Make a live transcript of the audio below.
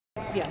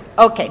Yeah.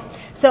 Okay.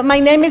 So my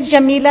name is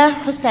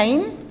Yamila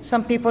Hussein.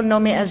 Some people know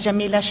me as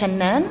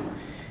Hussein-Shannan.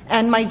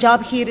 And my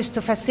job here is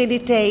to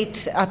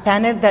facilitate a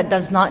panel that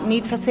does not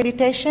need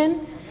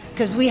facilitation,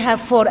 because we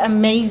have four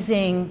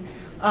amazing,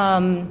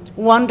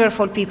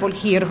 wonderful people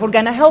here who are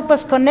going to help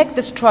us connect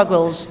the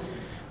struggles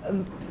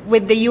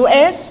with the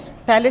US,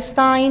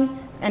 Palestine,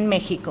 and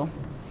Mexico.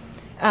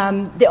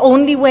 The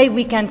only way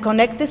we can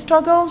connect the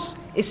struggles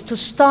is to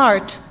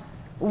start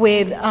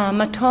with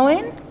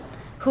Mahtowin,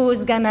 who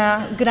is going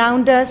to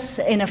ground us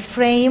in a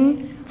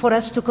frame for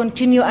us to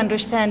continue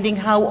understanding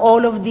how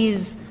all of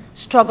these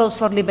struggles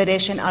for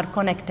liberation are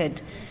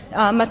connected.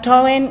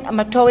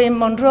 Mahtowin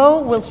Munro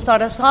will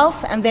start us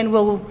off, and then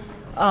we'll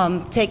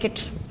take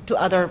it to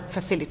other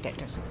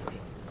facilitators.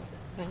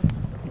 Thanks.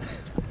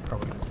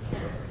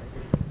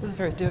 This is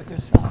very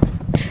do-it-yourself.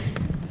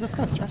 Is this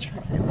going to stretch for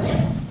you?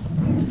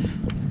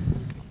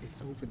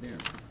 It's over there.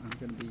 I'm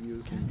going to be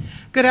using.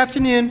 Good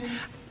afternoon.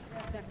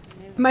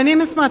 My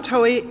name is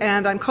Mahtowin,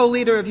 and I'm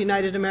co-leader of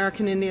United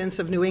American Indians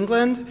of New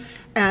England,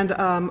 and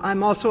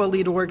I'm also a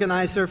lead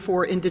organizer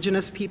for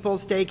Indigenous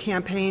Peoples Day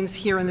campaigns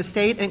here in the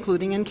state,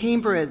 including in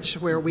Cambridge,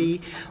 where we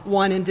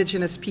won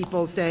Indigenous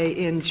Peoples Day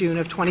in June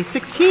of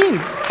 2016.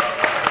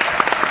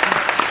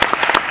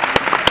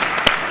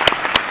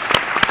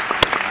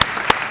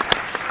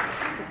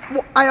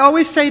 I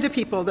always say to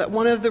people that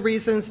one of the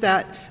reasons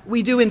that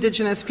we do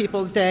Indigenous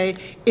Peoples Day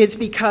is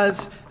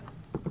because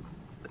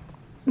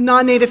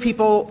non-Native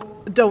people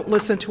don't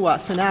listen to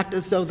us and act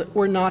as though that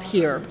we're not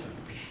here.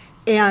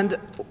 And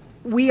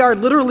we are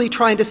literally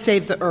trying to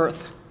save the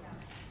earth.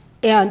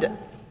 And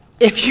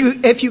if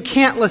you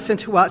can't listen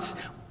to us,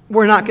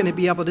 we're not going to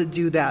be able to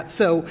do that.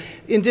 So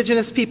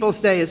Indigenous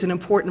Peoples Day is an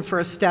important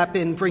first step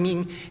in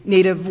bringing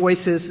Native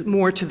voices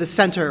more to the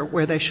center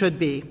where they should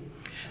be.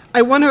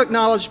 I want to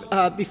acknowledge,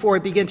 before I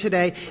begin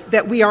today,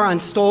 that we are on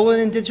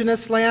stolen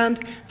Indigenous land,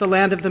 the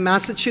land of the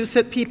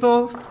Massachusetts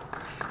people.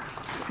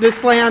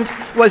 This land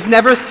was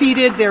never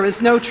ceded. There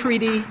is no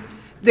treaty.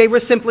 They were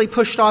simply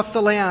pushed off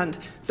the land.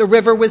 The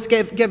river was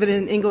given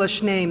an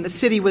English name. The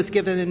city was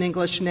given an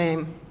English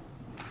name.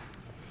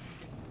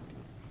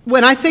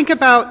 When I think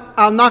about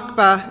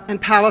al-Nakba and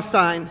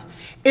Palestine,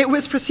 it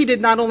was preceded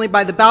not only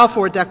by the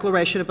Balfour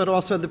Declaration, but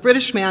also the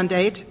British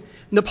Mandate,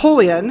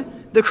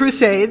 Napoleon, the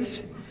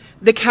Crusades,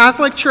 the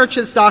Catholic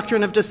Church's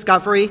doctrine of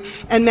discovery,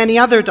 and many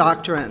other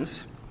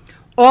doctrines.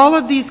 All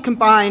of these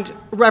combined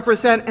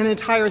represent an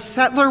entire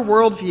settler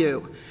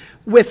worldview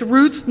with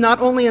roots not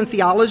only in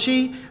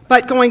theology,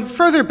 but going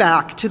further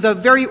back to the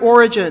very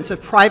origins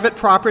of private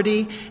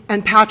property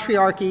and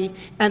patriarchy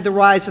and the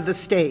rise of the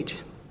state.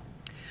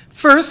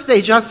 First,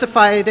 they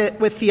justified it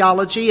with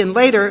theology, and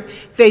later,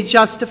 they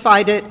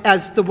justified it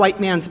as the white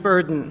man's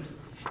burden.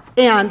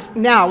 And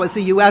now, as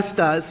the U.S.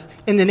 does,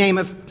 in the name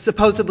of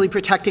supposedly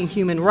protecting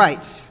human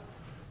rights.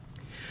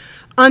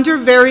 Under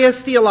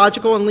various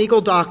theological and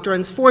legal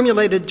doctrines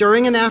formulated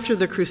during and after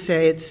the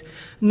Crusades,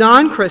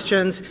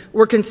 non-Christians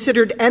were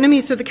considered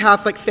enemies of the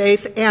Catholic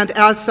faith and,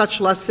 as such,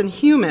 less than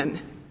human.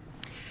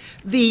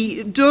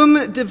 The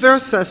Dum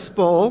Diversas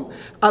Bull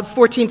of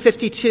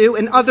 1452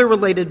 and other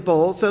related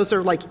bulls, those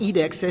are like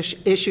edicts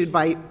issued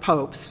by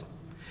popes,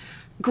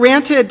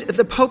 granted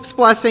the Pope's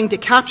blessing to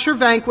capture,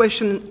 vanquish,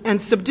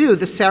 and subdue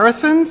the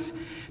Saracens,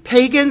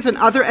 pagans, and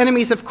other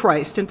enemies of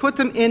Christ, and put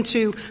them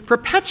into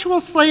perpetual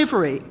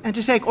slavery and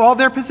to take all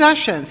their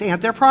possessions and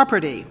their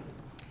property.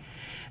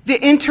 The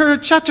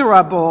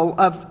Intersectionality Bull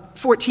of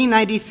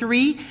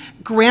 1493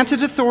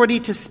 granted authority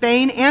to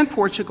Spain and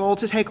Portugal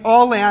to take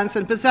all lands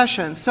and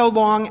possessions, so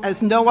long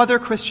as no other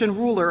Christian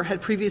ruler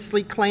had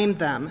previously claimed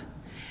them.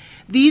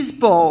 These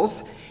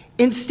bulls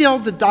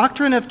instilled the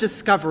doctrine of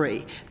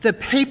discovery, the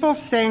papal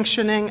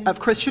sanctioning of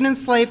Christian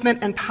enslavement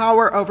and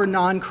power over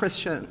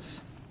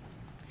non-Christians.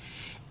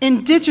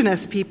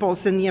 Indigenous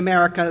peoples in the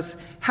Americas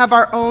have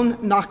our own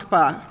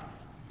Nakba.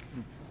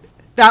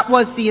 That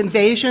was the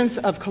invasions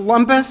of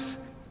Columbus,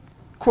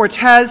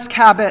 Cortez,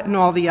 Cabot, and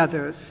all the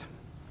others.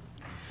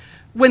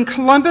 When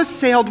Columbus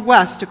sailed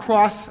west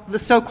across the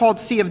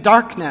so-called Sea of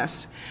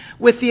Darkness,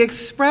 with the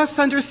express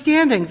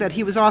understanding that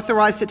he was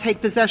authorized to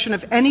take possession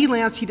of any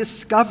lands he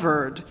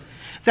discovered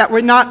that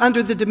were not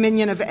under the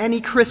dominion of any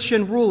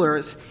Christian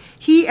rulers,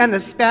 he and the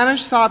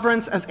Spanish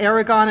sovereigns of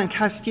Aragon and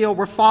Castile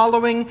were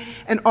following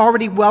an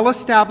already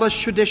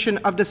well-established tradition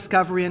of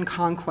discovery and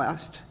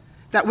conquest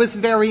that was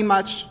very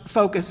much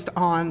focused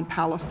on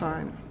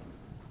Palestine.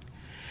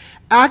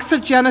 Acts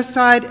of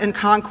genocide and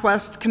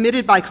conquest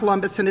committed by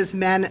Columbus and his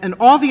men and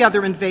all the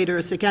other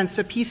invaders against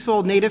the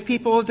peaceful native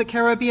people of the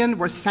Caribbean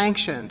were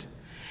sanctioned.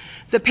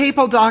 The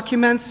papal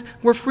documents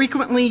were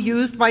frequently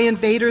used by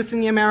invaders in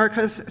the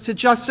Americas to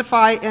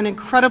justify an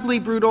incredibly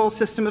brutal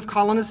system of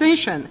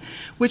colonization,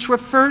 which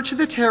referred to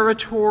the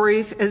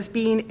territories as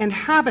being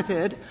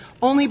inhabited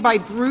only by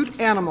brute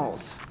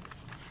animals.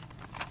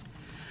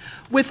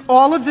 With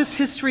all of this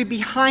history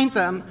behind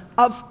them,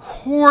 of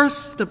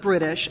course the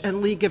British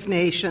and League of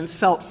Nations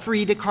felt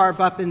free to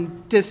carve up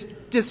and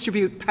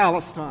distribute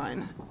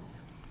Palestine.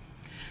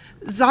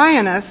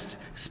 Zionists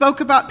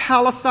spoke about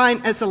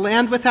Palestine as a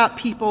land without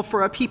people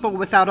for a people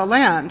without a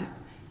land.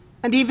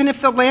 And even if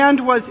the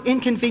land was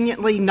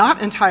inconveniently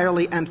not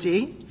entirely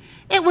empty,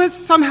 it was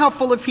somehow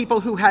full of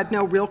people who had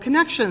no real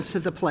connections to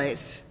the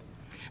place.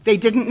 They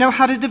didn't know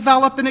how to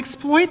develop and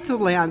exploit the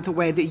land the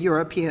way the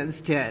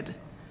Europeans did,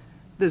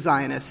 the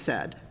Zionists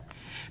said.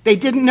 They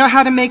didn't know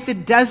how to make the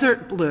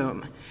desert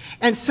bloom,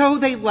 and so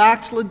they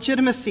lacked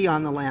legitimacy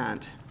on the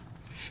land.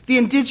 The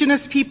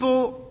indigenous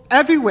people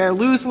everywhere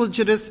lose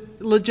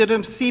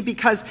legitimacy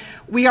because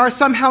we are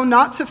somehow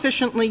not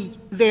sufficiently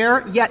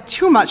there, yet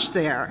too much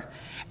there.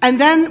 And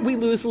then we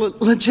lose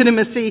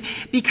legitimacy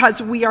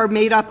because we are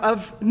made up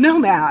of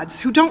nomads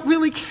who don't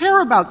really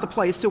care about the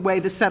place the way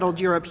the settled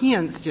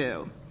Europeans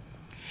do.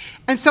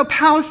 And so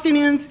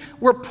Palestinians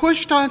were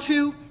pushed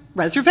onto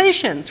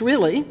reservations,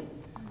 really.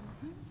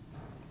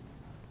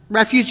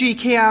 Refugee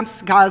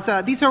camps,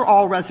 Gaza, these are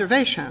all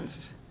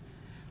reservations.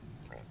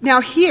 Now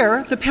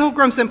here, the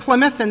Pilgrims in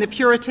Plymouth and the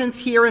Puritans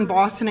here in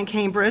Boston and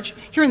Cambridge,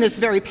 here in this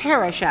very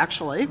parish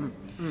actually,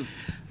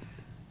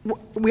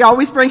 we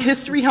always bring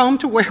history home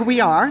to where we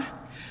are.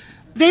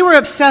 They were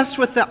obsessed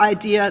with the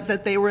idea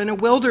that they were in a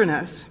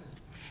wilderness,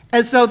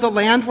 as though the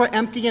land were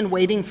empty and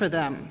waiting for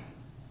them.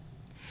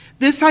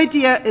 This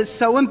idea is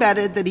so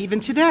embedded that even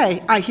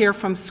today I hear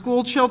from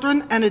school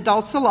children and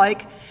adults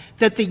alike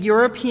that the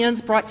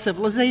Europeans brought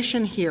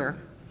civilization here,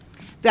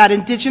 that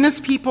indigenous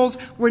peoples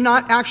were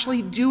not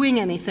actually doing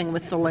anything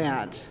with the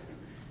land.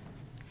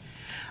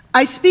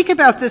 I speak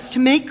about this to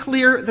make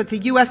clear that the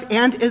U.S.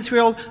 and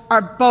Israel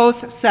are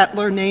both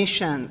settler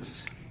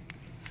nations.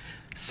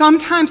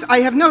 Sometimes I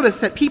have noticed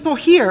that people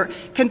here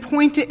can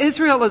point to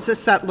Israel as a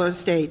settler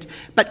state,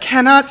 but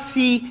cannot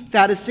see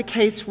that is the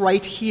case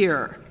right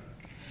here.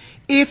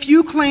 If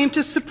you claim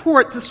to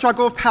support the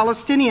struggle of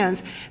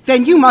Palestinians,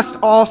 then you must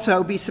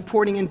also be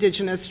supporting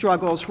indigenous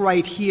struggles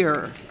right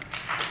here.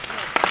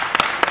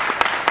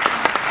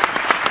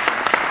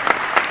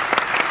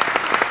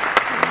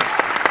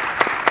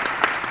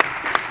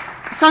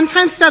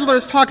 Sometimes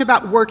settlers talk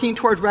about working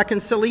toward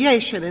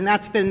reconciliation, and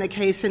that's been the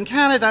case in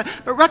Canada,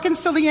 but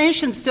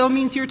reconciliation still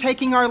means you're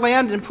taking our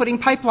land and putting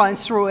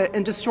pipelines through it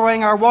and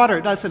destroying our water,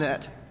 doesn't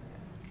it?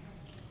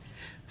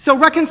 So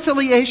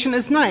reconciliation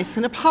is nice,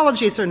 and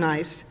apologies are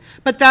nice,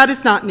 but that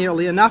is not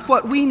nearly enough.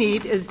 What we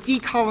need is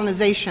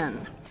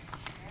decolonization.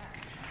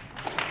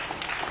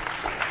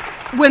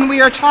 When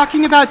we are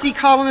talking about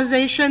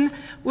decolonization,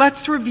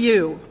 let's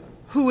review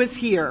who is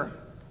here.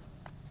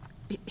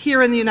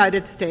 Here in the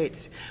United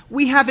States,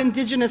 we have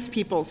indigenous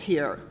peoples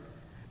here,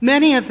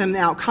 many of them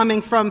now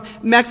coming from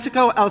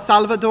Mexico, El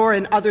Salvador,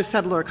 and other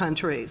settler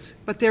countries,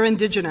 but they're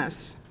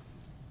indigenous.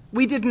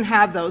 We didn't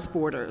have those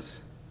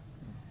borders.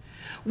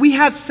 We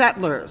have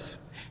settlers.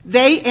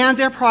 They and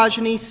their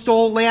progeny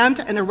stole land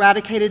and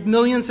eradicated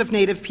millions of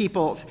native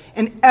peoples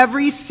in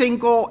every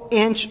single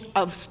inch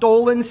of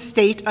stolen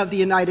state of the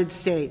United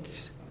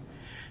States.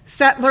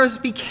 Settlers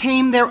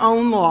became their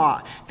own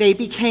law. They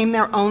became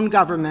their own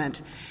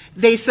government.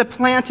 They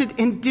supplanted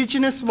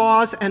indigenous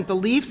laws and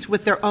beliefs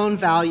with their own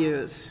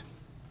values.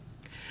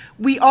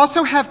 We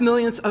also have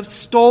millions of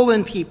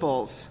stolen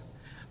peoples,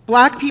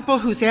 Black people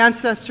whose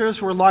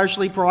ancestors were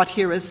largely brought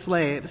here as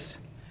slaves.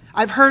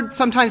 I've heard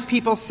sometimes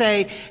people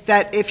say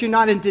that if you're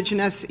not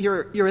indigenous,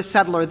 you're a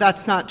settler.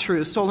 That's not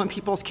true. Stolen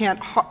peoples can't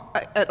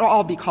at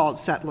all be called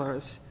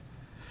settlers.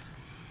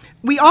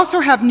 We also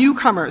have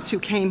newcomers who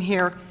came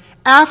here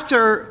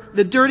after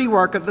the dirty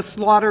work of the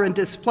slaughter and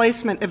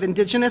displacement of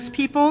indigenous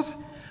peoples,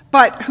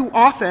 but who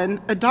often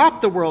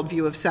adopt the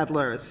worldview of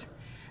settlers.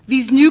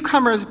 These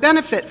newcomers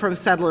benefit from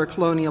settler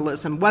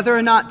colonialism, whether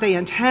or not they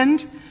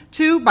intend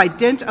to, by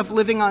dint of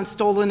living on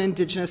stolen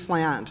indigenous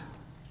land.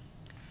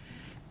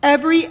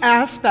 Every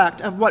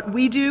aspect of what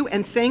we do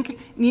and think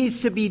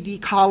needs to be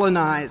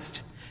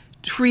decolonized,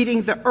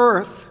 treating the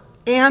earth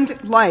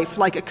and life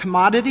like a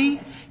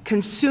commodity,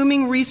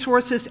 consuming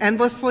resources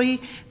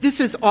endlessly. This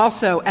is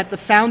also at the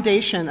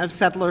foundation of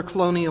settler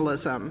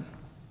colonialism.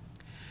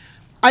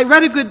 I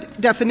read a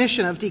good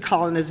definition of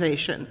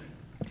decolonization.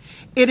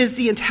 It is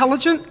the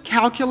intelligent,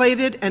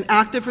 calculated, and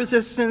active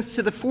resistance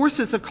to the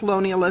forces of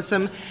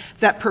colonialism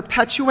that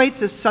perpetuates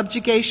the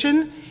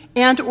subjugation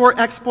and/or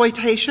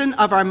exploitation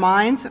of our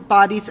minds,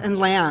 bodies, and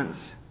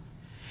lands.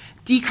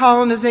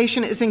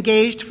 Decolonization is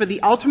engaged for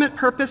the ultimate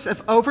purpose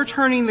of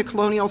overturning the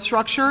colonial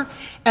structure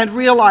and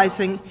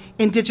realizing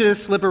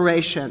indigenous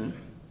liberation.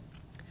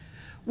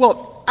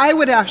 Well, I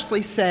would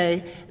actually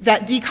say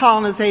that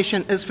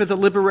decolonization is for the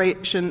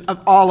liberation of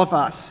all of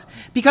us,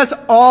 because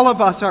all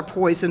of us are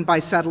poisoned by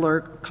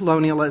settler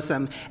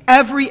colonialism.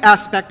 Every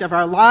aspect of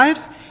our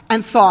lives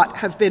and thought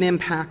have been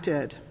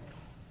impacted.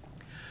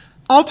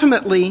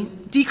 Ultimately,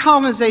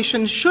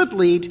 decolonization should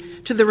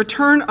lead to the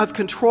return of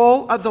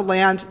control of the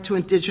land to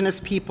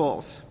indigenous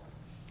peoples.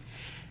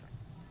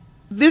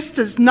 This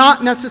does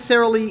not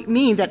necessarily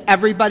mean that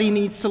everybody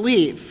needs to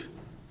leave,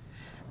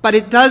 but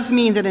it does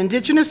mean that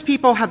indigenous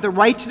people have the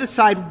right to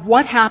decide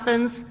what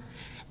happens,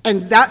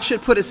 and that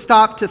should put a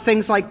stop to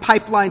things like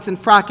pipelines and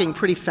fracking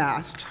pretty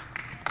fast.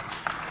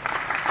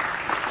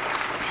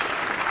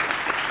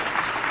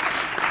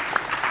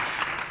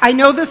 I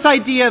know this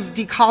idea of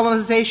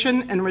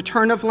decolonization and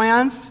return of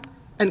lands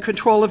and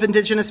control of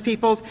indigenous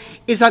peoples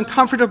is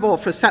uncomfortable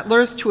for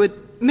settlers to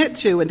admit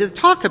to and to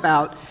talk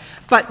about,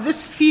 but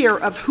this fear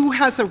of who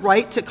has a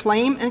right to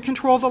claim and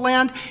control the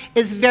land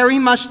is very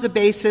much the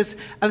basis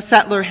of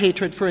settler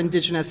hatred for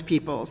indigenous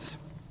peoples.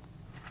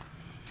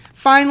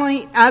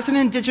 Finally, as an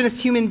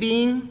indigenous human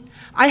being,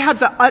 I have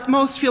the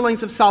utmost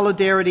feelings of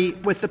solidarity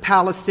with the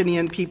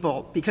Palestinian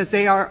people because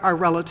they are our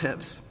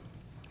relatives.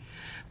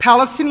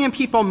 Palestinian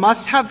people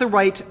must have the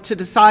right to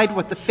decide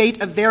what the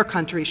fate of their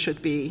country should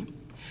be.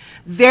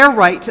 Their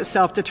right to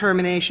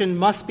self-determination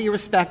must be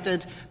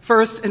respected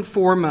first and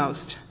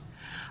foremost.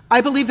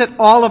 I believe that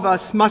all of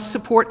us must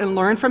support and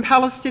learn from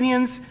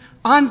Palestinians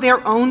on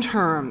their own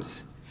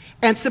terms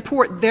and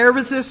support their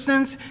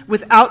resistance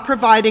without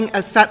providing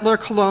a settler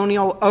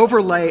colonial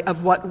overlay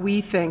of what we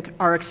think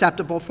are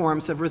acceptable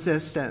forms of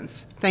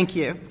resistance. Thank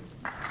you.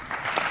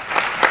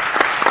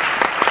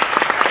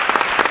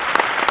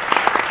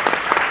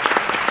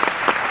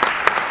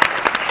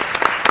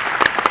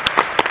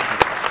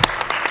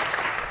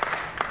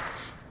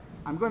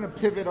 I'm going to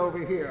pivot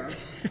over here.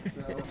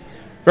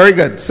 Very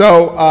good.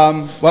 So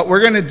what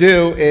we're going to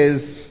do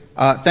is,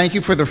 thank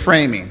you for the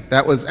framing.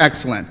 That was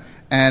excellent.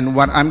 And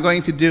what I'm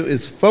going to do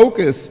is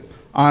focus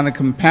on a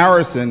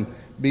comparison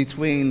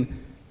between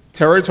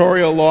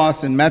territorial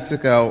loss in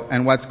Mexico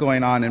and what's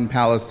going on in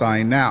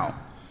Palestine now.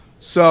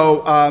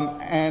 So,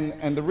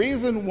 and the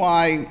reason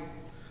why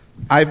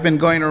I've been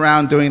going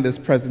around doing this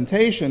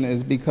presentation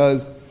is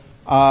because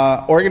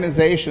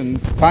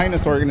organizations,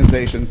 Zionist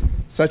organizations,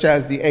 such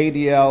as the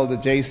ADL, the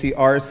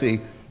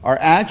JCRC, are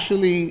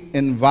actually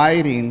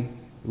inviting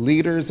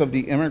leaders of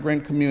the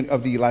immigrant community,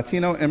 of the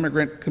Latino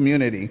immigrant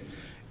community,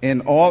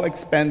 in all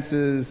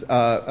expenses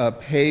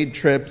paid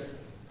trips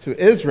to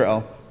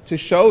Israel to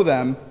show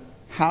them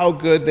how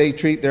good they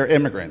treat their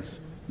immigrants,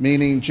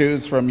 meaning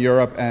Jews from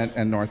Europe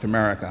and North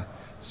America.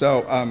 So,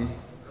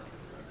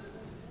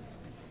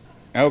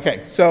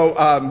 okay,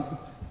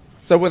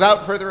 so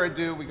without further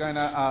ado, we're going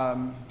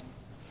to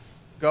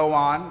go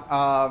on.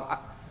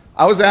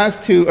 I was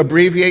asked to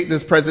abbreviate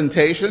this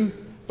presentation,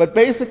 but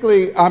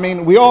basically, I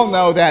mean, we all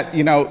know that,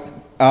 you know,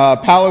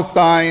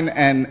 Palestine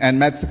and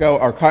Mexico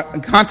are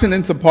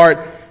continents apart,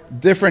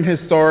 different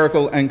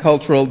historical and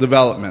cultural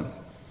development.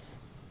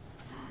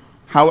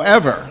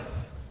 However,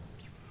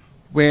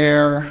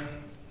 okay.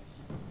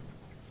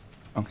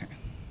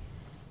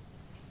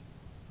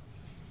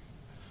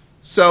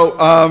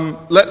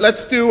 So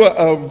let's do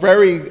a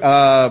very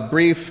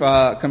brief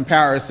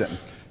comparison.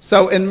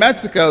 So in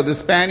Mexico, the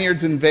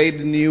Spaniards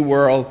invaded the New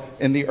World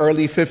in the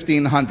early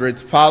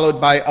 1500s,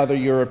 followed by other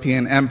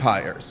European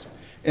empires.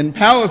 In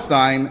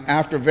Palestine,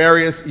 after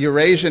various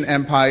Eurasian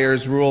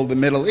empires ruled the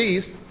Middle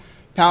East,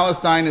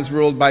 Palestine is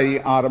ruled by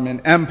the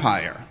Ottoman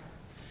Empire.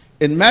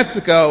 In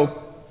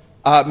Mexico,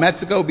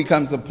 Mexico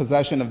becomes the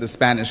possession of the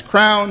Spanish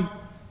crown.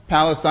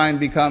 Palestine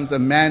becomes a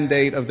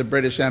mandate of the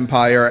British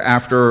Empire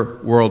after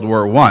World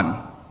War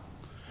I.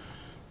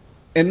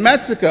 In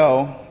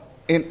Mexico,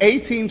 in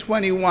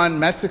 1821,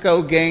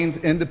 Mexico gains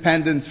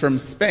independence from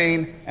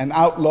Spain and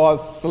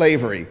outlaws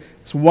slavery.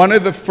 It's one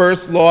of the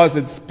first laws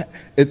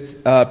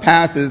it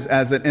passes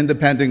as an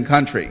independent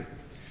country.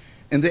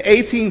 In the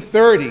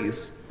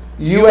 1830s,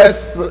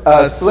 U.S.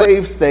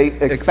 slave state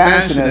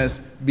expansionists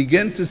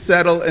begin to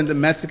settle in the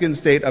Mexican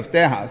state of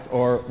Texas,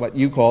 or what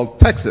you call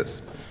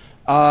Texas,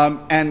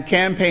 and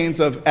campaigns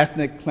of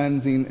ethnic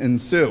cleansing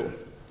ensue.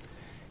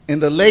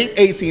 In the late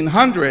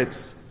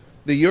 1800s,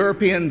 the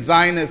European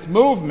Zionist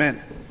movement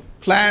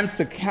plans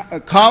to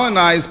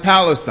colonize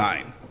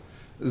Palestine.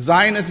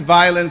 Zionist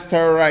violence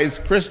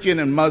terrorized Christian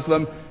and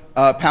Muslim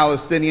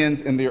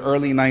Palestinians in the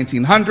early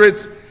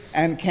 1900s,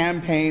 and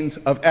campaigns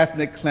of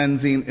ethnic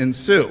cleansing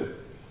ensue.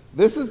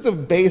 This is the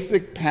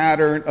basic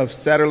pattern of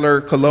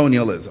settler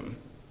colonialism.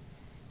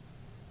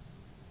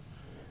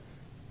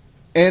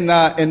 In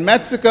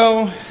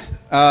Mexico,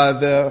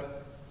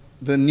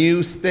 the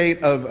new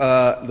state of,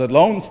 the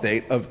lone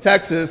state of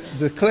Texas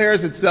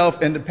declares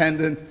itself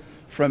independent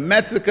from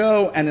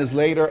Mexico and is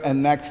later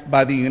annexed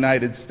by the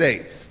United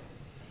States.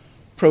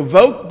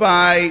 Provoked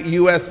by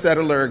U.S.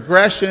 settler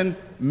aggression,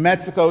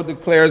 Mexico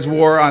declares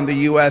war on the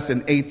U.S. in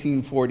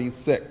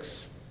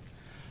 1846.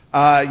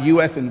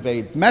 U.S.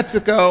 invades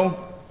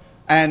Mexico,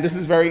 and this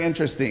is very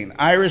interesting.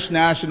 Irish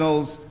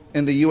nationals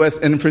in the U.S.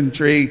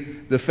 infantry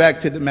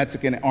defect to the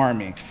Mexican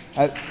army.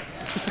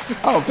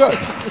 Oh, good.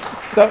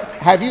 So,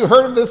 have you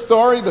heard of this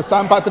story, the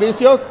San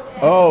Patricios?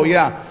 Oh,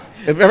 yeah.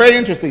 Very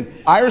interesting.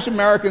 Irish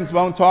Americans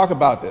won't talk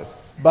about this,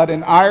 but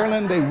in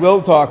Ireland, they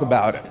will talk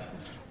about it.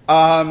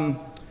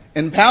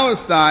 In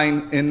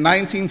Palestine, in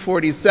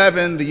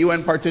 1947, the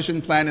UN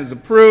partition plan is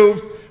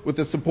approved with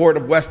the support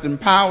of Western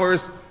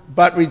powers,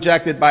 but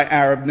rejected by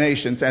Arab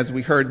nations, as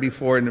we heard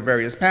before in the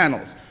various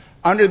panels.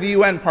 Under the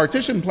UN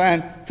partition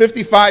plan,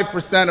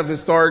 55% of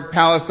historic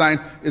Palestine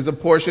is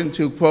apportioned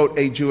to, quote,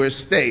 a Jewish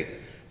state,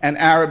 and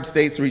Arab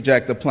states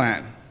reject the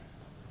plan.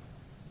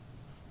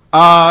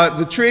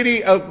 The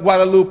Treaty of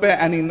Guadalupe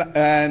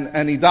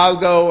and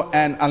Hidalgo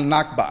and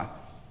Al-Nakba.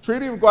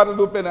 Treaty of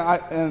Guadalupe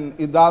and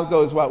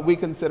Hidalgo is what we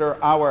consider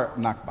our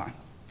Nakba.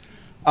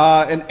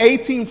 In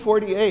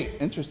 1848,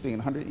 interesting,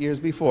 100 years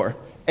before,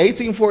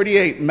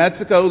 1848,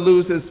 Mexico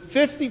loses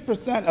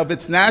 50% of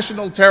its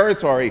national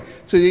territory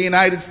to the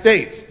United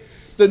States.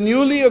 The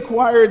newly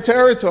acquired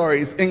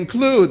territories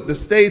include the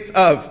states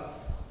of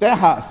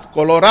Texas,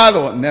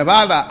 Colorado,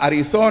 Nevada,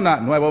 Arizona,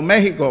 Nuevo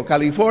Mexico,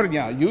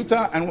 California,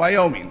 Utah, and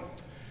Wyoming.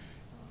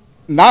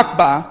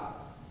 Nakba,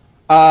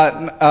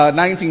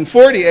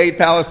 1948,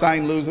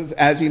 Palestine loses,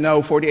 as you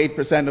know,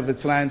 48% of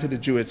its land to the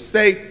Jewish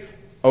state.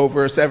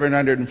 Over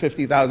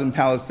 750,000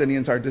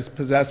 Palestinians are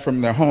dispossessed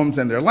from their homes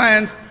and their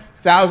lands.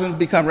 Thousands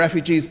become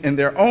refugees in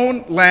their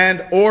own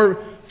land or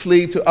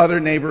flee to other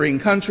neighboring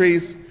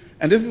countries.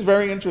 And this is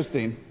very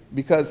interesting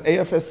because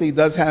AFSC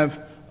does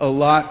have a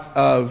lot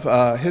of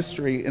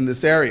history in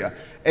this area.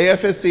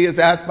 AFSC is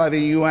asked by the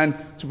UN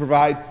to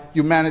provide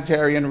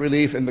humanitarian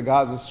relief in the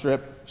Gaza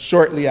Strip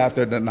shortly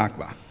after the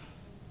Nakba.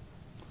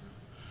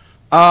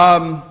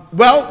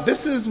 Well,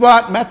 this is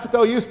what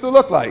Mexico used to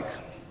look like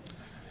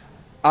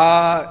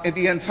in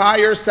the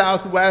entire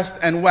southwest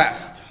and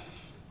west.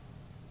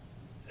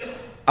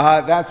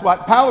 That's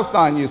what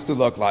Palestine used to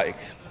look like.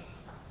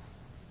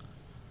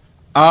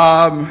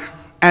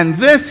 And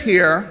this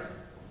here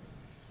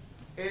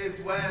is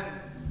when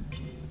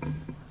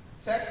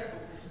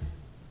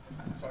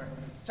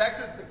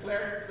Texas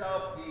declared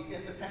itself the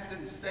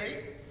independent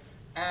state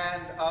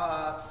and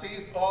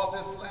seized all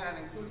this land,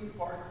 including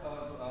parts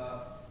of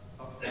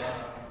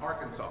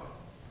Arkansas.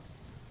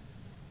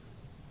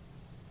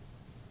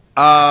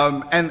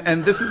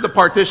 And this is the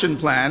partition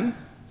plan.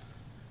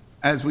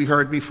 As we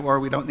heard before,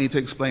 we don't need to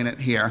explain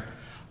it here.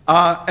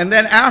 And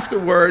then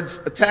afterwards,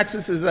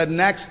 Texas is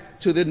annexed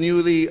to the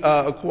newly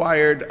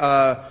acquired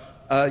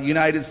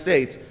United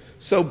States.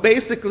 So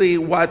basically,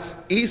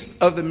 what's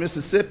east of the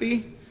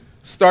Mississippi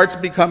starts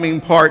becoming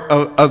part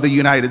of the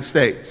United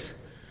States.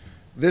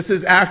 This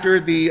is after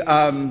the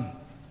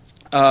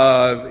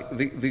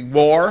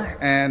war,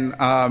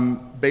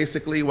 and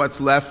basically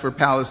what's left for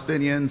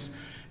Palestinians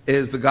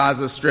is the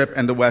Gaza Strip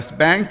and the West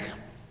Bank.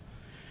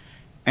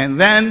 And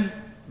then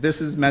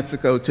this is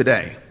Mexico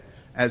today,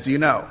 as you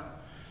know.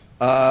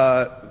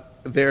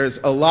 There's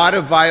a lot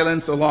of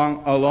violence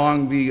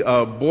along the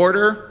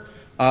border,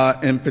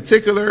 in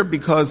particular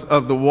because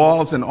of the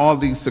walls and all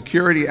the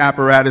security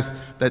apparatus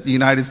that the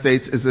United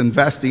States is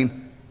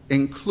investing,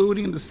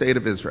 including the State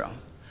of Israel,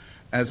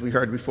 as we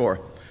heard before.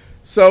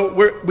 So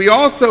we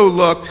also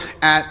looked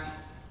at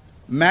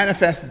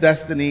manifest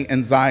destiny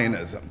and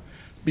Zionism,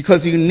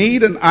 because you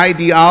need an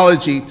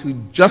ideology to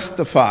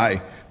justify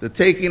the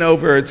taking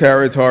over a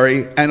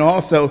territory and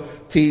also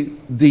to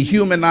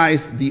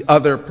dehumanize the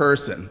other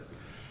person.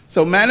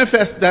 So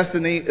manifest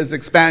destiny is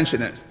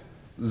expansionist.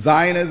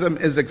 Zionism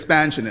is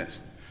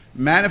expansionist.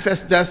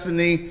 Manifest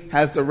destiny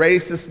has the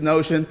racist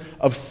notion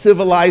of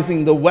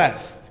civilizing the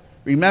West.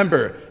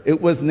 Remember,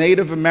 it was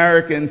Native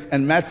Americans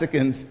and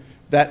Mexicans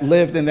that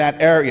lived in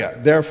that area,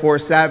 therefore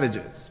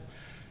savages.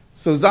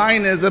 So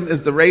Zionism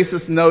is the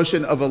racist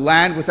notion of a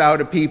land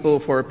without a people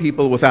for a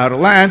people without a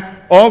land,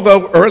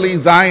 although early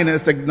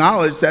Zionists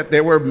acknowledged that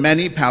there were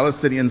many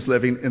Palestinians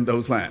living in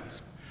those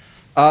lands.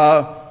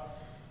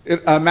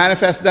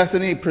 Manifest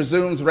destiny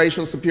presumes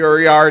racial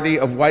superiority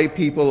of white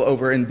people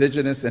over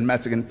indigenous and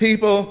Mexican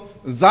people.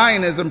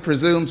 Zionism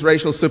presumes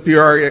racial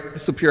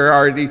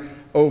superiority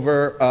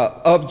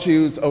of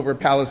Jews over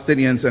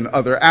Palestinians and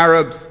other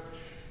Arabs.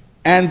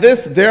 And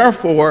this,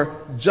 therefore,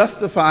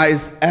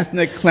 justifies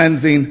ethnic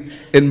cleansing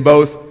in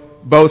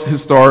both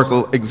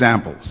historical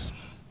examples.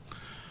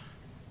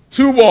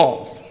 Two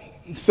walls.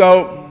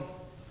 So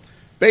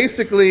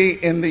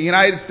basically, in the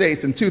United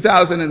States, in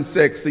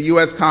 2006, the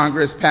U.S.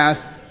 Congress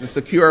passed the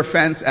Secure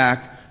Fence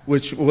Act,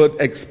 which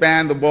would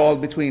expand the wall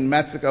between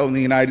Mexico and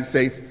the United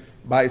States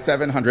by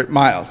 700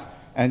 miles.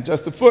 And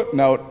just a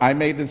footnote, I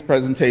made this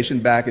presentation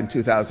back in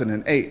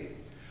 2008.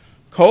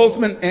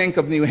 Colesman Inc.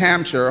 of New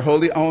Hampshire, a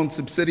wholly owned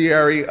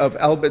subsidiary of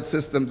Elbit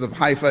Systems of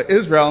Haifa,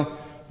 Israel,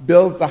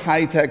 builds the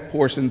high-tech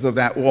portions of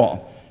that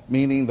wall,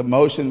 meaning the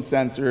motion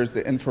sensors,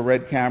 the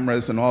infrared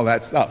cameras, and all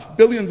that stuff.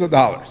 Billions of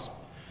dollars.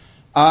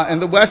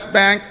 In the West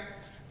Bank,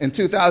 in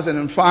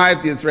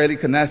 2005, the Israeli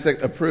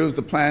Knesset approves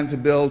the plan to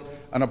build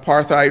an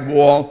apartheid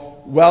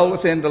wall well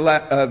within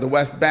the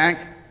West Bank.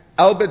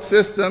 Elbit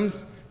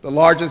Systems, the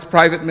largest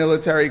private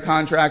military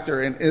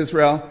contractor in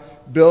Israel,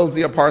 builds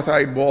the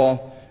apartheid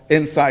wall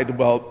inside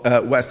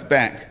the West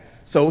Bank.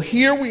 So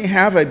here we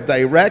have a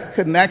direct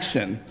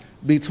connection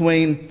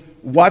between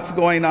what's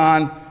going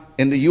on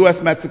in the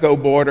US-Mexico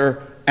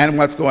border and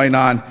what's going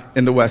on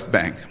in the West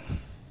Bank.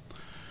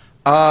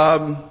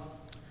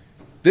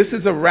 This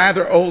is a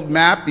rather old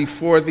map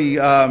before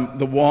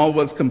the wall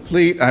was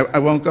complete. I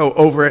won't go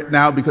over it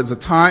now because of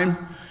time.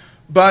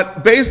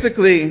 But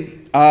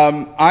basically,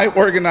 I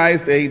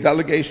organized a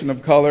delegation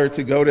of color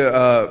to go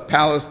to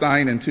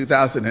Palestine in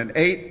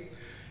 2008.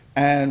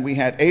 And we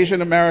had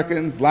Asian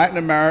Americans, Latin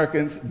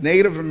Americans,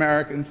 Native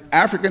Americans,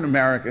 African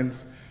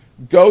Americans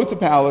go to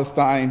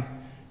Palestine.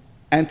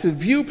 And to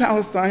view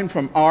Palestine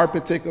from our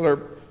particular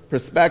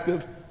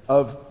perspective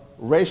of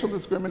racial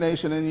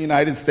discrimination in the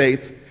United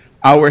States,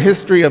 our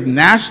history of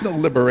national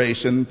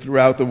liberation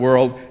throughout the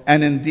world,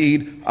 and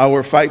indeed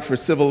our fight for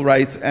civil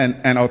rights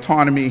and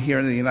autonomy here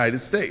in the United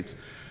States.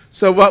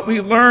 So what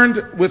we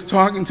learned with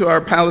talking to our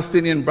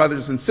Palestinian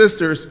brothers and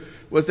sisters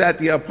was that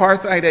the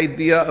apartheid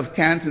idea of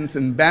cantons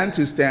and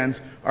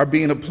Bantustans are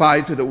being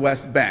applied to the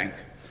West Bank,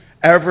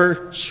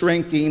 ever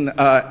shrinking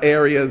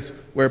areas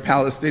where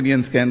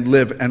Palestinians can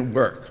live and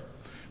work.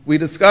 We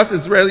discussed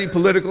Israeli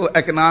political,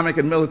 economic,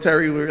 and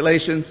military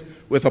relations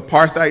with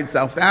apartheid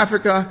South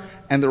Africa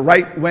and the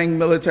right-wing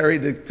military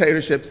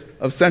dictatorships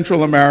of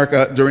Central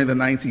America during the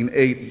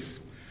 1980s.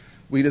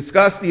 We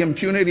discussed the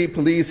impunity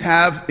police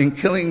have in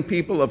killing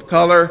people of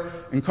color,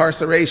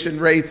 incarceration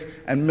rates,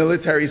 and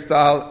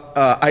military-style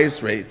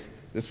ICE raids.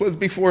 This was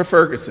before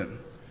Ferguson.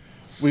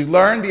 We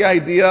learned the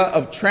idea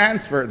of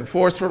transfer, the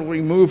forceful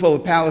removal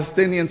of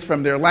Palestinians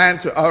from their land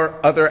to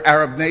other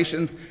Arab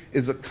nations,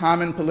 is a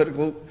common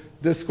political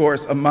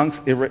discourse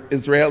amongst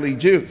Israeli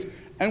Jews.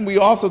 And we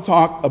also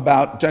talked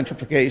about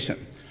gentrification.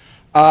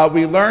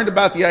 We learned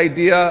about the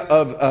idea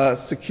of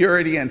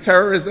security and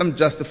terrorism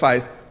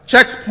justifies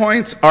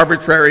checkpoints,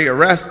 arbitrary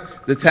arrests,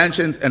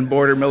 detentions, and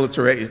border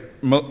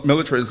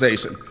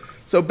militarization.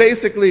 So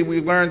basically, we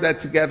learned that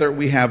together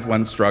we have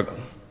one struggle.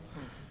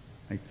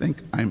 I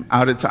think I'm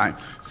out of time.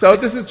 So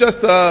this is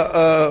just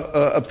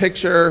a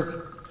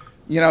picture.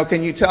 You know,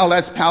 can you tell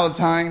that's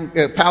Palestine?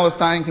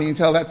 Can you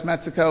tell that's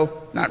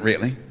Mexico? Not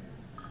really.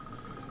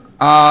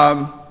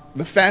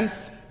 The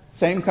fence,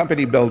 same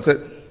company built it.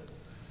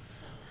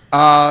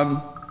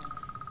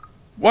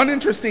 One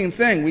interesting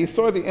thing, we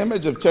saw the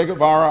image of Che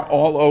Guevara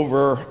all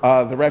over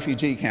the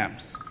refugee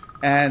camps.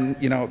 And,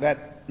 you know,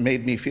 that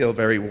made me feel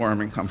very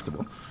warm and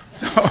comfortable.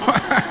 So,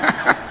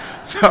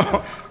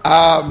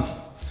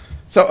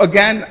 so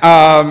again,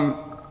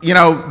 you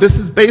know, this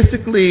is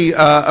basically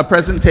a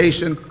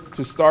presentation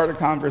to start a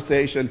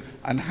conversation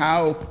on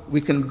how we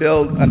can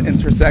build an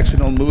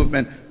intersectional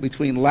movement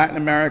between Latin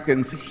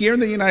Americans here in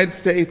the United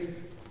States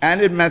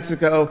and in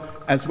Mexico,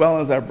 as well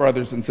as our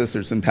brothers and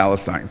sisters in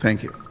Palestine.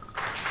 Thank you.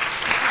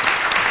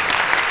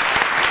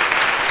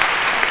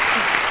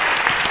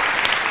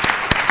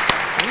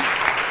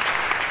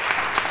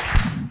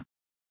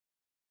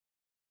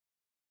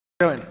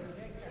 Doing?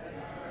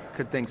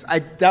 Good, thanks.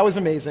 That was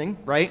amazing,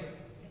 right?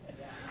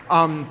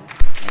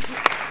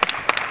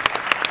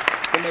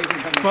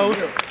 Both,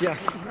 yes.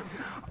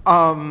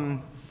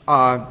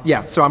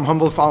 Yeah, so I'm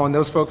humbled following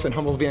those folks and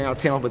humbled being on a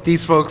panel with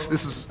these folks.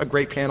 This is a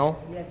great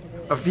panel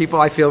of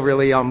people. I feel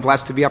really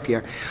blessed to be up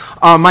here.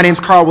 My name's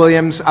Carl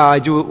Williams. I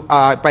do,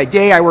 by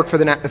day, I work for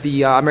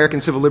the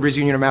American Civil Liberties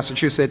Union of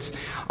Massachusetts,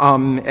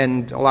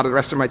 and a lot of the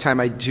rest of my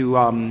time I do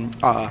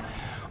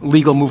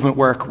legal movement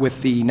work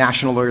with the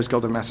National Lawyers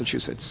Guild of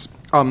Massachusetts.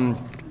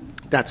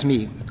 That's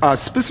me.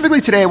 Specifically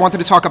today, I wanted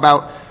to talk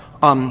about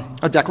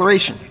a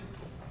declaration,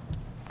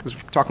 because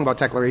we're talking about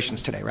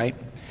declarations today, right?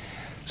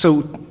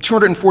 So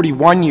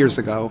 241 years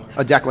ago,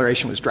 a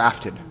declaration was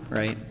drafted,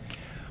 right,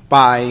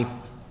 by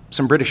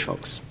some British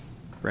folks,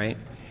 right?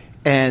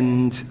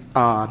 And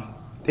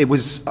it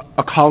was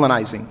a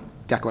colonizing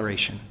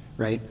declaration,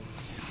 right?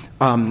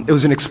 It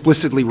was an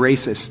explicitly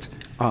racist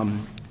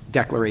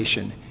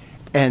declaration.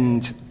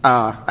 And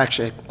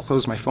actually, I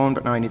closed my phone,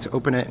 but now I need to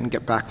open it and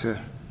get back to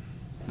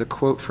the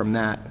quote from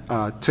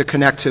that to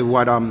connect to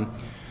what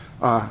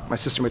my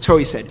sister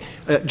Mahtowin said.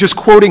 Just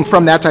quoting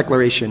from that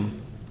declaration,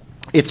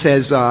 it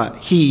says,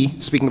 he,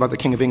 speaking about the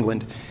King of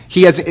England,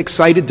 he has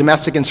excited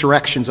domestic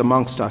insurrections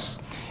amongst us,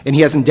 and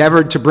he has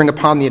endeavored to bring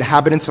upon the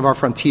inhabitants of our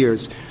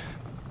frontiers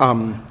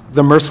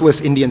the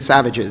merciless Indian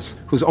savages,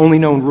 whose only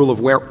known rule of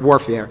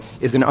warfare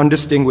is an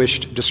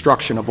undistinguished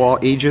destruction of all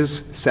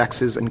ages,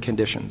 sexes, and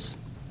conditions.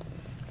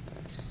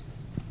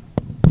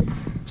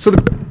 So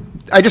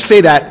I just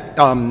say that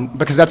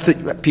because that's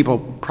people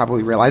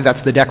probably realize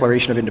that's the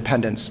Declaration of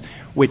Independence,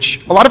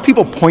 which a lot of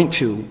people point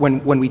to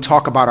when we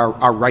talk about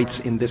our rights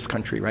in this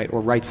country, right,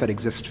 or rights that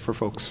exist for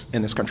folks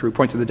in this country. We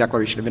point to the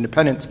Declaration of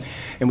Independence,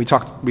 and we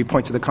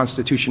point to the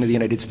Constitution of the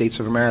United States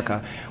of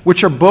America,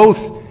 which are both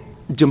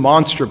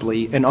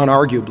demonstrably and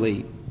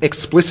unarguably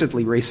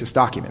explicitly racist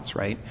documents,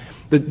 right?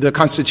 The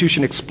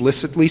Constitution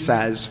explicitly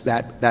says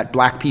that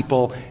black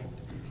people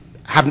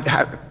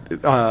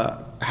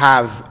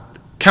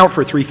count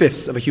for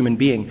 3/5 of a human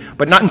being,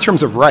 but not in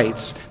terms of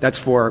rights. That's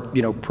for,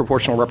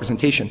 proportional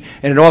representation.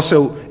 And it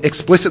also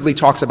explicitly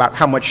talks about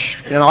how much,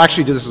 and I'll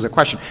actually do this as a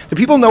question. Do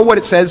people know what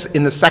it says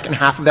in the second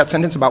half of that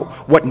sentence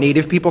about what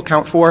Native people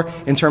count for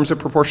in terms of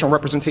proportional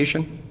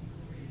representation?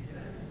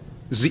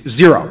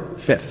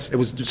 0/5. It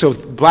was, so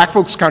black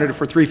folks counted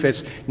for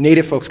 3/5,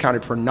 Native folks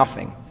counted for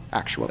nothing,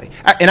 actually.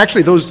 And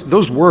actually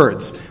those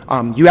words,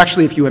 you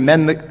actually, if you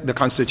amend the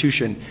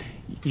Constitution,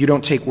 you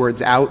don't take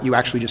words out, you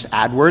actually just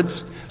add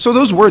words. So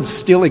those words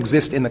still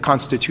exist in the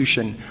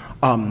Constitution.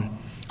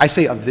 I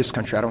say of this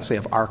country, I don't say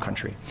of our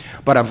country,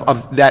 but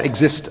of that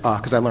exist,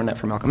 because I learned that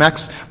from Malcolm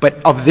X,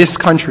 but of this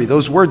country,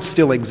 those words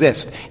still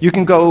exist. You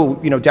can go,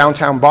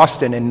 downtown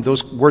Boston, and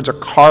those words are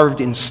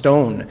carved in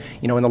stone,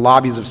 in the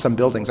lobbies of some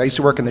buildings. I used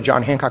to work in the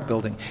John Hancock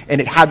building,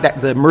 and it had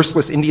the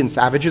merciless Indian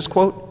savages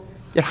quote.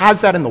 It has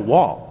that in the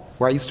wall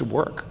where I used to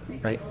work,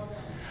 right?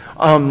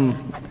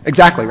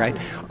 Exactly, right?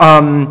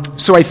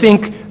 So I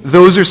think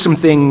those are some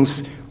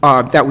things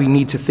that we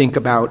need to think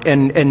about,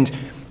 and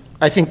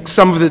I think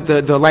some of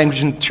the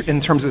language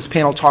in terms of this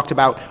panel talked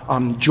about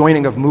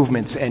joining of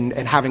movements and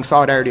having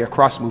solidarity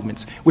across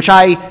movements, which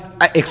I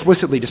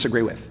explicitly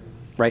disagree with,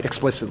 right,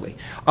 explicitly.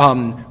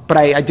 But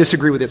I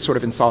disagree with it sort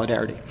of in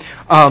solidarity.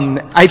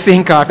 I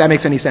think, if that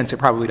makes any sense, it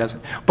probably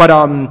doesn't. But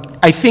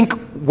I think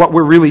what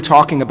we're really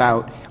talking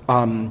about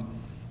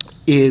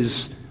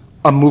is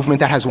a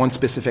movement that has one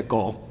specific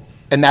goal.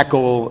 And that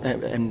goal,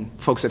 and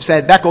folks have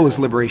said, that goal is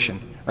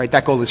liberation, right?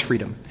 That goal is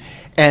freedom.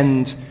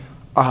 And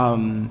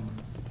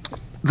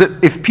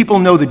if people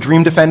know the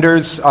Dream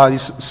Defenders,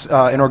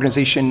 an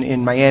organization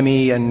in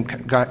Miami and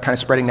kind of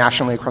spreading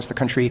nationally across the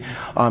country,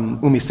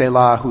 Umi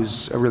Sela,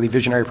 who's a really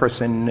visionary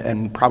person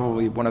and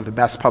probably one of the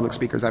best public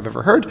speakers I've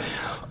ever heard,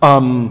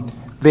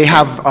 they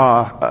have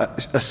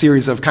a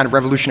series of kind of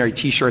revolutionary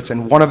T-shirts,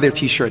 and one of their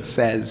T-shirts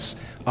says,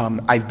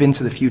 "I've been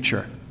to the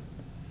future.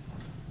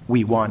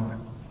 We won."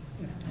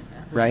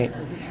 Right?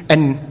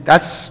 And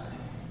that's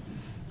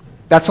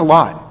a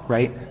lot,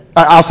 right?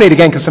 I'll say it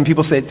again because some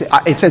people say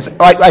it says,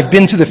 "I've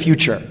been to the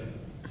future."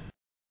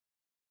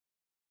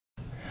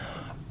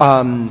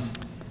 And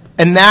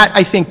that,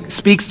 I think,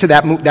 speaks to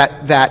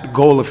that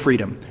goal of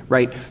freedom,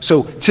 right?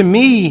 So to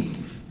me,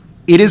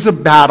 it is a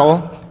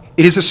battle,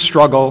 it is a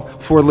struggle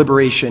for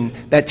liberation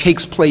that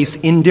takes place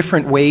in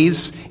different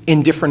ways,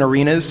 in different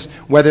arenas,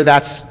 whether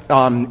that's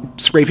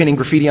spray painting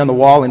graffiti on the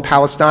wall in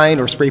Palestine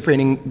or spray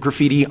painting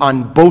graffiti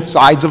on both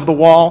sides of the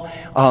wall,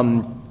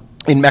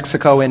 in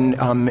Mexico and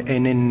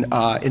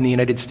in the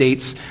United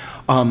States,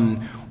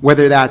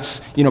 whether that's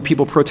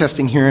people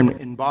protesting here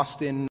in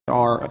Boston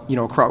or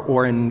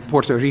or in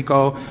Puerto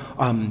Rico,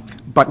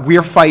 but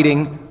we're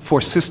fighting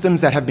for systems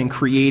that have been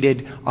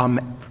created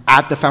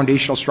at the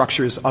foundational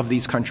structures of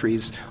these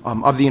countries,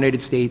 of the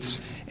United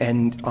States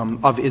and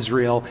of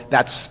Israel.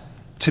 That's,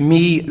 to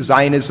me,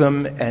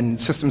 Zionism and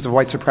systems of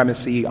white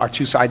supremacy are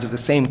two sides of the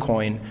same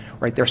coin,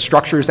 right? They're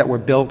structures that were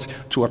built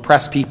to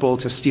oppress people,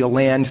 to steal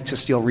land, to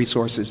steal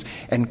resources,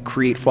 and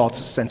create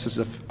false senses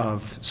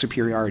of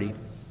superiority.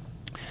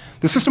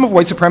 The system of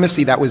white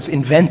supremacy that was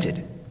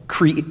invented,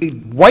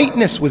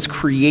 whiteness was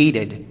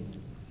created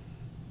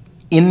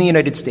in the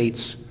United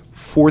States,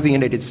 for the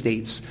United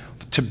States,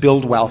 to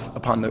build wealth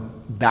upon the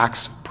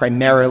backs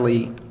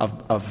primarily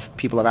of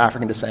people of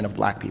African descent, of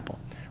black people.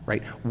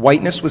 Right?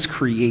 Whiteness was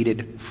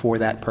created for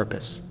that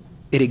purpose.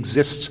 It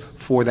exists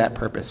for that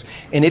purpose.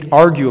 And it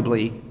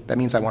arguably, that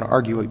means I want to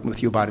argue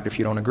with you about it if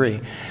you don't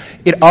agree,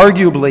 it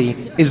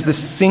arguably is the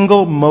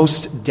single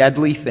most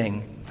deadly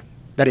thing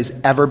that has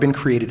ever been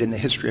created in the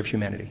history of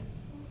humanity.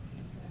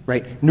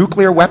 Right?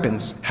 Nuclear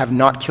weapons have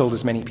not killed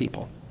as many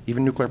people.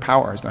 Even nuclear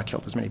power has not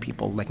killed as many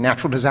people. Like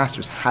natural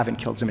disasters haven't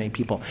killed as many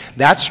people.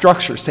 That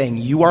structure saying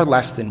you are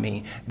less than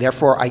me,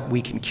 therefore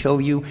we can kill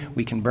you,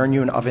 we can burn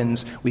you in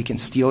ovens, we can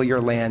steal your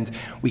land,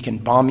 we can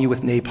bomb you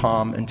with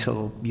napalm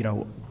until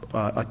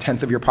a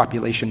tenth of your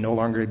population no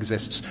longer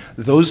exists.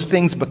 Those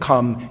things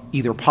become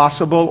either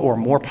possible or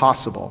more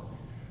possible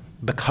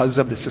because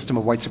of the system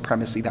of white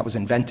supremacy that was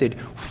invented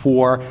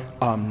for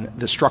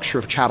the structure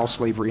of chattel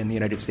slavery in the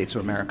United States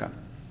of America.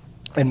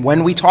 And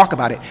when we talk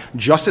about it,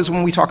 just as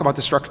when we talk about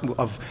the structure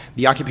of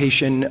the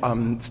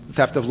occupation,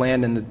 theft of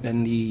land,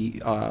 and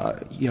the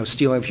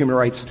stealing of human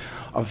rights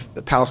of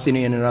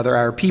Palestinian and other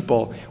Arab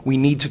people, we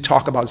need to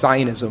talk about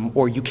Zionism,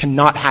 or you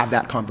cannot have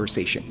that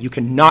conversation. You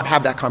cannot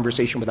have that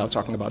conversation without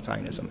talking about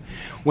Zionism.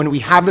 When we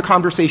have the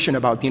conversation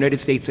about the United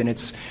States and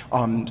its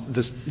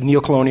this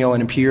neocolonial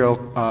and imperial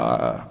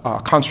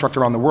construct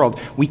around the world,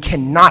 we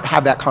cannot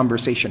have that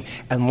conversation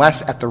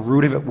unless at the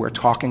root of it we're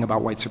talking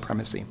about white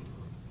supremacy.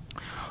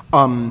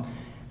 I'll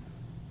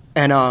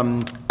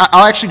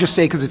actually just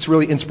say, because it's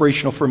really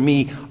inspirational for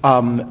me,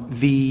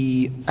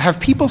 have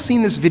people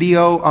seen this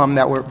video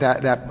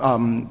that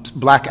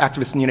black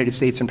activists in the United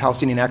States and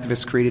Palestinian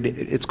activists created?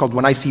 It's called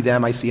 "When I See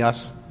Them, I See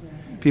Us."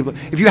 People,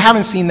 if you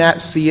haven't seen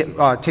that, see it.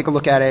 Take a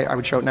look at it. I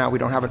would show it now. We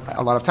don't have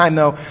a lot of time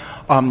though.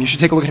 You should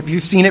take a look at it. If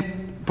you've seen it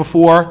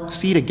before,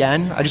 see it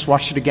again. I just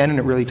watched it again and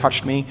it really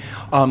touched me.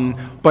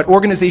 But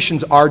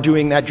organizations are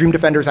doing that. Dream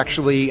Defenders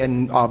actually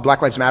and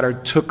Black Lives Matter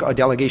took a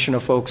delegation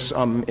of folks,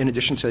 in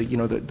addition to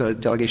the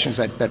delegations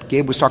that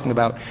Gabe was talking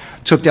about,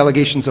 took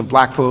delegations of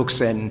black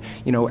folks and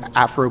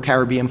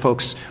Afro-Caribbean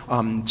folks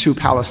to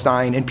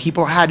Palestine, and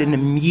people had an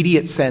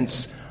immediate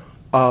sense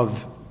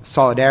of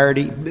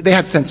solidarity. They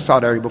had a sense of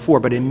solidarity before,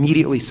 but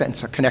immediately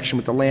sense a connection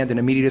with the land, an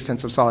immediate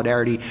sense of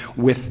solidarity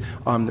with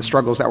the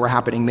struggles that were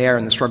happening there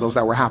and the struggles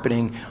that were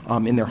happening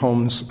in their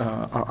homes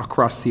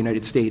across the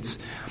United States.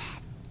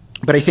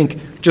 But I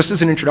think, just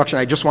as an introduction,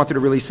 I just wanted to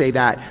really say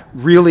that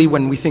really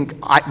when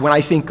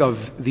I think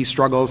of these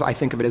struggles, I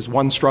think of it as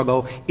one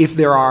struggle. If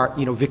there are,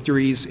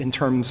 victories in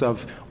terms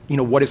of,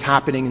 what is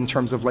happening in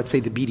terms of, let's say,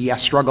 the BDS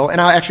struggle, and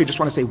I actually just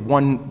want to say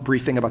one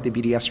brief thing about the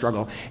BDS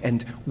struggle,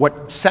 and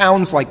what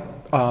sounds like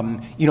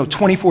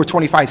 24,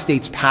 25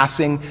 states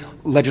passing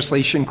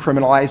legislation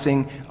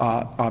criminalizing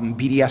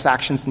BDS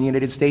actions in the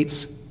United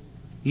States.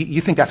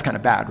 You think that's kind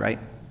of bad, right?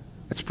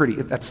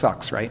 That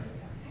sucks, right?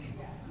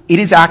 It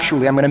is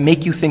actually, I'm going to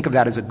make you think of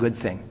that as a good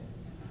thing,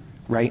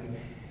 right?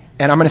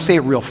 And I'm going to say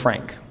it real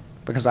frank,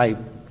 because I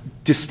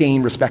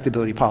disdain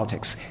respectability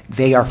politics.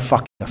 They are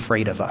fucking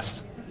afraid of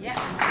us. Yeah.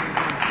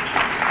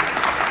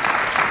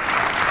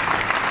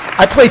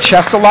 I play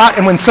chess a lot,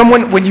 and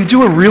when you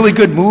do a really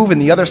good move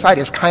and the other side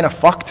is kind of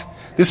fucked,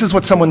 this is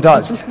what someone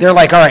does. They're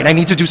like, all right, I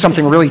need to do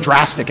something really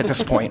drastic at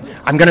this point.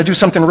 I'm going to do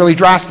something really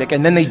drastic.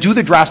 And then they do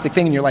the drastic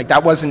thing, and you're like,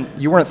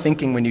 you weren't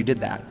thinking when you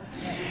did that.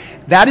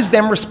 That is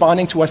them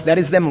responding to us. That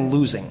is them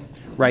losing,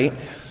 right?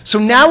 So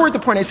now we're at the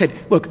point I said,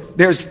 look,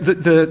 there's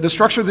the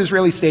structure of the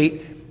Israeli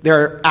state.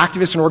 There are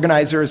activists and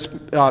organizers,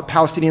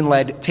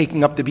 Palestinian-led,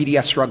 taking up the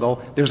BDS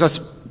struggle. There's us,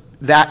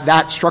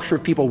 that structure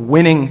of people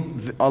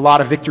winning a lot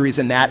of victories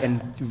in that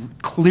and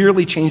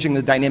clearly changing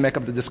the dynamic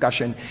of the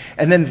discussion.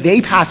 And then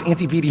they pass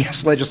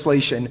anti-BDS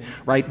legislation,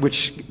 right,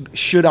 which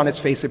should on its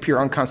face appear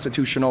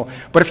unconstitutional.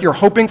 But if you're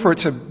hoping for it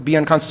to be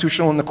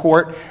unconstitutional in the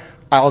court,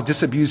 I'll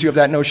disabuse you of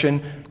that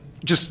notion.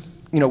 Just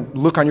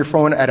look on your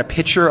phone at a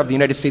picture of the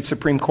United States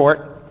Supreme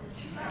Court.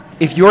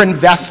 If you're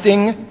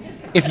investing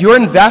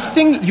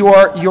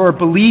your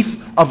belief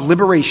of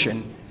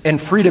liberation and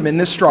freedom in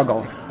this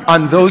struggle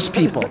on those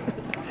people,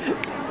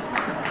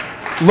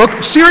 look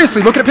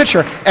at a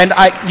picture. And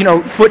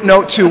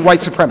footnote to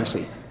white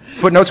supremacy.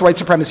 Footnote to white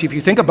supremacy. If you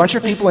think a bunch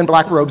of people in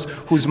black robes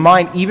whose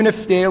mind, even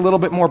if they're a little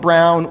bit more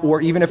brown or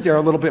even if they're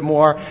a little bit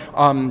more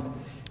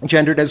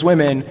gendered as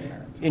women,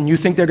 and you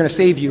think they're going to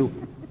save you,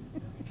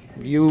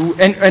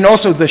 and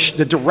also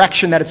the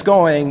direction that it's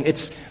going,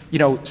 it's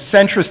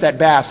centrist at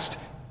best,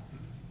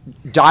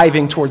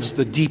 diving towards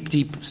the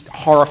deep,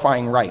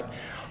 horrifying right.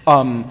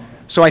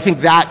 So I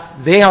think that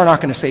they are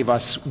not going to save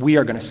us. We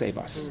are going to save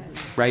us,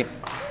 right?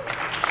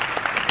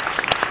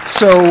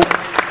 So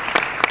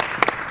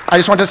I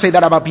just wanted to say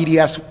that about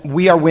BDS.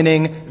 We are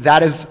winning.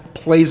 That is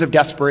plays of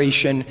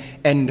desperation,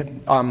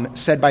 and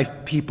said by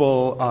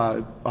people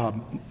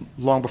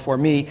long before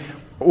me.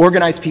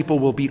 Organized people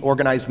will beat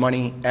organized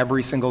money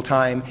every single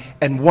time.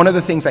 And one of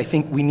the things I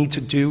think we need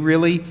to do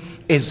really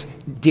is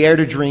dare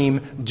to dream,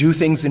 do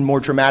things in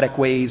more dramatic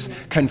ways,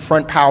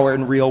 confront power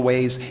in real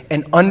ways,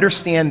 and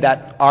understand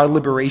that our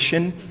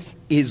liberation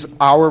is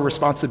our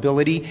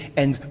responsibility,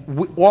 and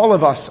all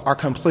of us are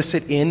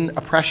complicit in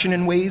oppression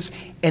in ways,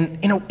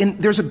 and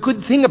there's a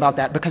good thing about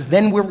that, because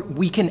then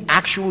we can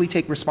actually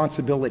take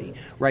responsibility,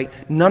 right?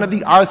 None of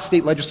our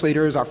state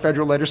legislators, our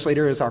federal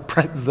legislators,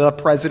 the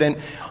president,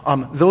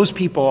 those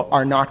people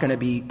are not going to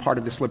be part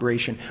of this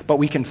liberation, but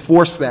we can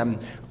force them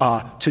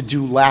to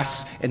do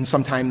less and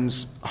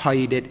sometimes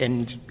hide it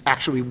and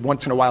actually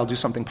once in a while do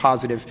something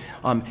positive.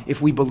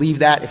 If we believe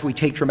that, if we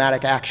take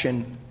dramatic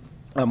action,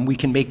 we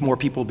can make more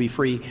people be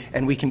free,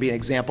 and we can be an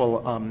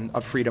example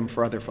of freedom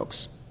for other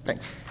folks.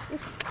 Thanks.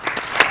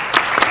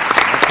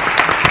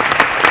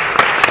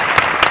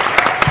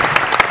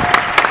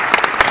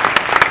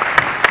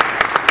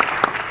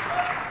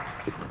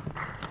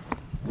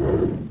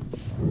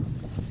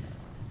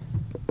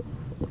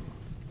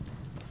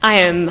 I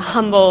am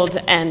humbled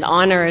and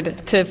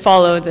honored to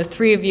follow the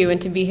three of you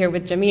and to be here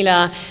with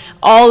Yamila.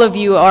 All of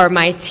you are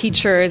my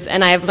teachers,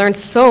 and I have learned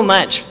so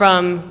much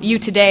from you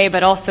today,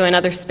 but also in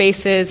other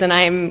spaces, and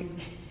I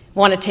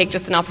want to take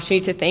just an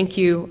opportunity to thank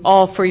you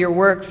all for your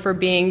work, for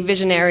being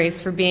visionaries,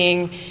 for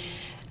being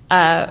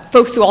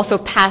folks who also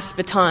pass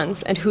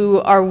batons and who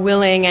are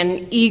willing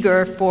and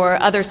eager for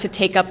others to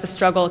take up the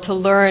struggle, to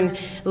learn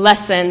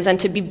lessons and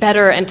to be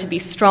better and to be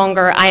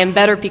stronger. I am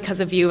better because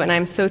of you, and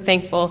I'm so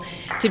thankful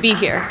to be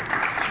here.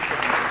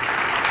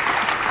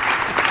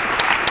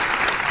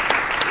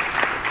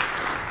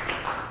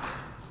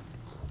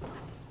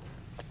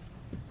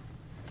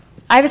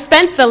 I've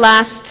spent the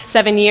last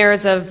 7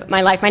 years of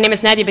my life. My name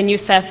is Nadia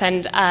Ben-Youssef,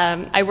 and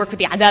I work with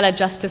the Adalah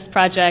Justice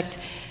Project,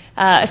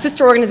 a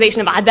sister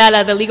organization of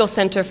Adalah, the Legal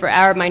Center for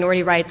Arab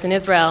Minority Rights in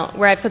Israel,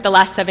 where I've spent the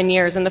last 7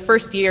 years and the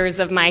first years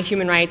of my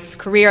human rights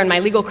career and my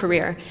legal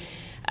career,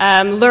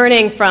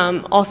 learning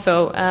from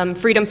also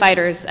freedom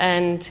fighters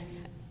and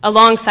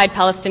alongside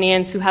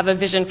Palestinians who have a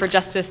vision for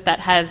justice that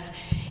has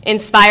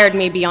inspired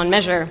me beyond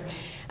measure.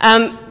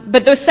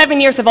 But those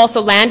 7 years have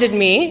also landed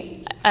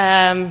me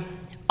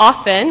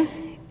often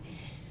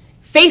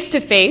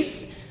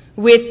face-to-face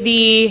with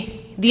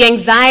the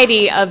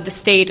anxiety of the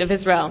state of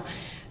Israel,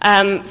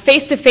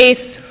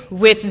 face-to-face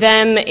with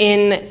them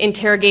in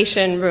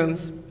interrogation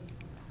rooms.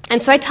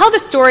 And so I tell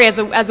this story as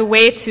a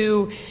way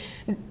to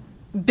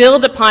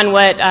build upon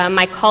what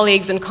my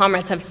colleagues and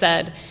comrades have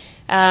said.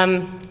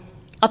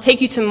 I'll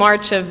take you to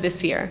March of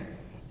this year.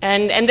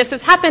 And this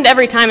has happened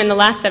every time in the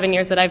last 7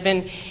 years that I've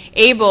been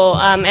able,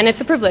 and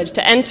it's a privilege,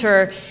 to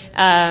enter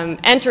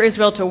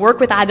Israel, to work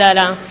with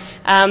Adalah.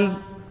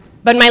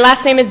 But my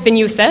last name is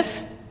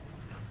Ben-Youssef,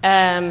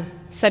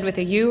 said with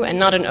a U and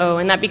not an O,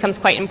 and that becomes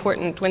quite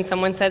important when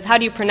someone says, how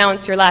do you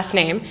pronounce your last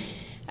name?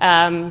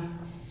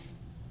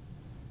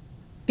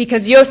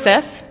 Because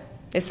Yosef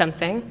is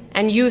something,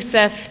 and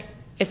Youssef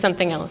is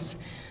something else.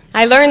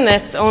 I learned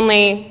this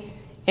only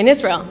in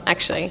Israel,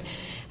 actually.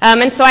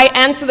 And so I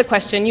answer the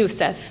question,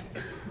 Youssef,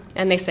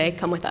 and they say,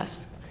 come with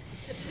us.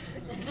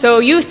 So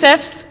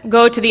Youssefs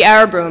go to the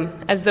Arab room,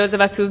 as those of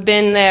us who've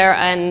been there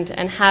and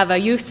have a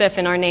Youssef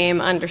in our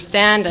name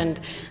understand, and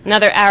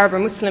another Arab or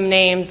Muslim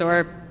names,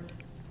 or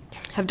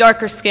have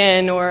darker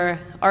skin, or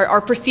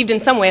are perceived in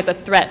some way as a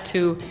threat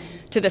to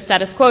the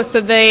status quo. So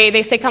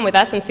they say, come with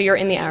us, and so you're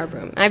in the Arab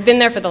room. I've been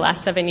there for the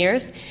last 7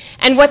 years.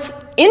 And what's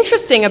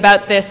interesting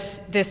about this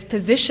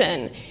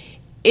position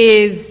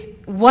is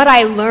what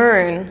I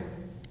learn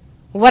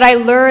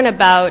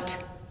about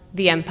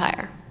the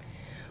empire,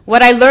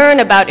 what I learn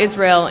about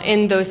Israel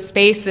in those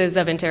spaces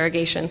of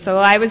interrogation. So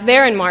I was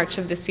there in March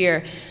of this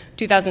year,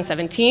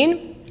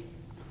 2017,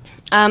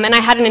 and I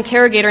had an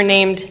interrogator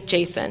named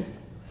Jason.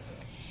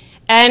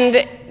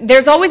 And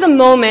there's always a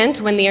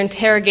moment when the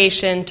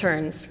interrogation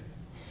turns.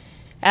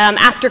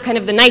 After kind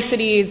of the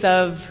niceties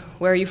of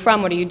where are you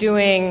from, what are you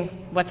doing,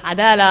 what's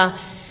Adalah,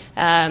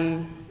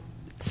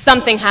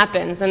 something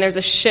happens and there's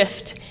a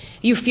shift.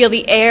 You feel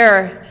the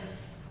air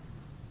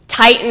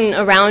tighten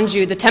around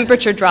you, the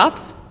temperature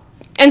drops.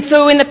 And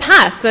so in the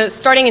past,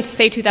 starting in,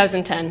 say,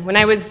 2010, when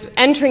I was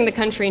entering the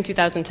country in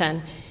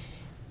 2010,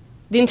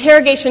 the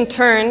interrogation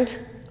turned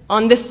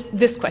on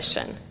this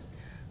question.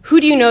 Who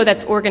do you know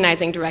that's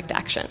organizing direct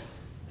action?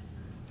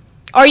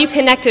 Are you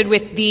connected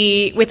with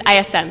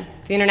ISM,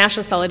 the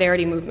International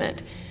Solidarity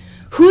Movement?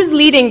 Who's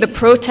leading the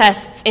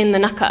protests in the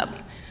Nakab?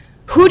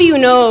 Who do you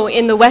know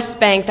in the West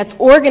Bank that's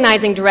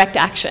organizing direct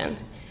action?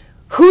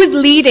 Who's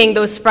leading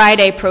those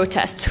Friday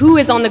protests? Who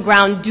is on the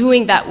ground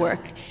doing that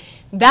work?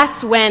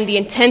 That's when the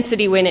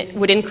intensity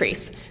would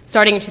increase,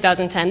 starting in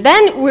 2010.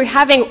 Then we're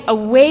having a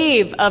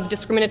wave of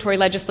discriminatory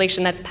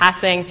legislation that's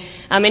passing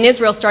in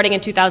Israel starting in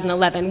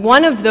 2011.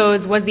 One of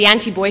those was the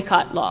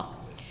anti-boycott law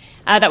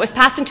that was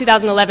passed in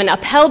 2011,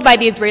 upheld by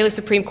the Israeli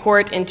Supreme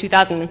Court in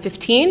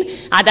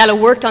 2015. Adalah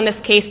worked on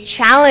this case,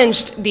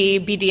 challenged the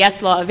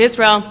BDS law of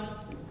Israel,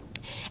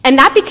 and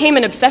that became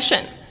an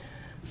obsession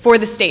for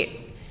the state.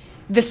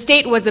 The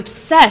state was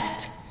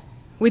obsessed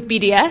with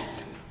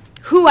BDS,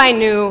 who I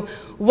knew,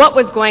 what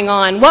was going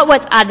on, what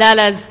was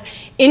Adalah's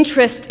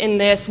interest in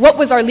this, what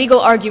was our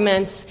legal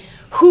arguments,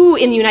 who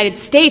in the United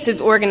States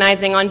is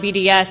organizing on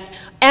BDS,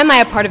 am I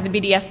a part of the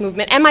BDS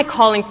movement, am I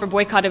calling for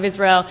boycott of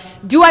Israel,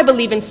 do I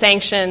believe in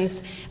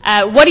sanctions,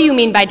 what do you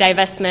mean by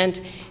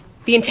divestment?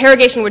 The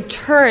interrogation would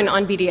turn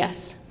on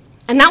BDS.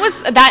 And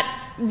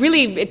that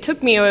really, it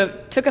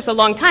took us a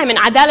long time, and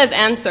Adalah's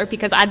answer,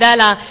 because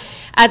Adalah,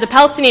 as a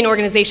Palestinian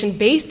organization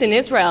based in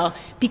Israel,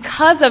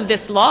 because of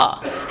this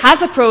law,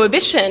 has a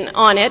prohibition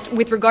on it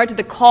with regard to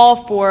the call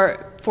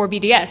for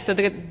BDS. So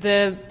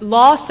the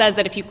law says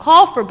that if you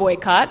call for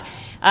boycott,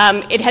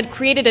 it had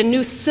created a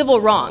new civil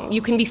wrong.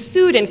 You can be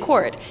sued in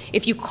court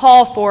if you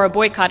call for a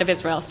boycott of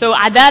Israel. So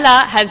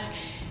Adalah has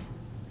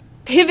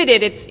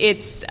pivoted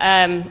its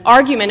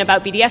argument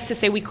about BDS to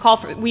say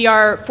we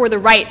are for the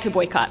right to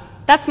boycott.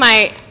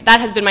 That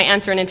has been my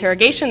answer in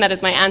interrogation. That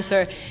is my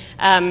answer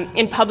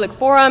in public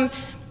forum.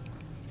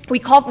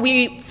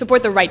 We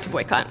support the right to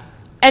boycott.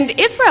 And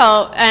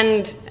Israel,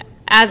 and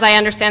as I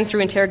understand through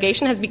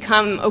interrogation, has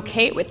become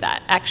okay with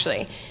that,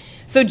 actually.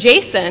 So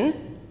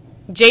Jason,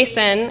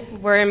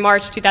 we're in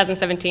March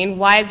 2017.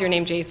 Why is your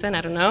name Jason?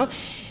 I don't know.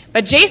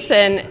 But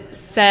Jason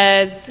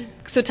says,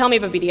 so tell me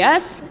about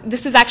BDS.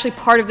 This is actually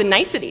part of the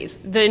niceties.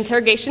 The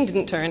interrogation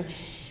didn't turn.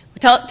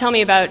 Tell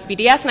me about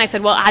BDS. And I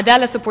said, well,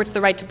 Adalah supports the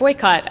right to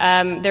boycott.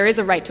 There is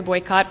a right to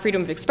boycott,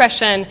 freedom of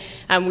expression.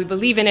 We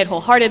believe in it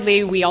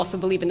wholeheartedly. We also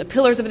believe in the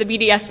pillars of the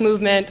BDS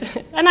movement.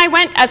 And I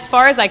went as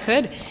far as I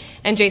could.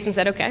 And Jason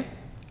said, okay.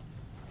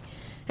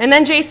 And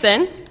then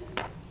Jason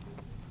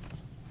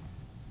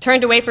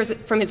turned away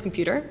from his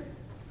computer,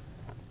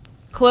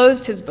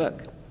 closed his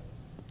book,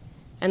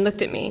 and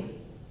looked at me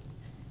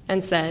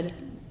and said,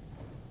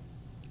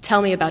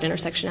 tell me about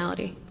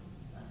intersectionality.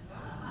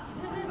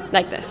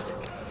 Like this.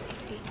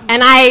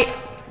 And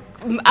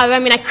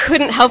I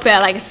couldn't help it.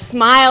 Like a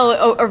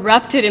smile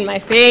erupted in my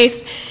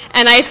face.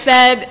 And I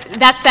said,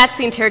 that's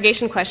the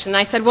interrogation question. And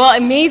I said, well,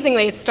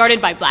 amazingly, it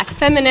started by black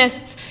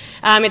feminists.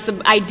 It's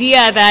an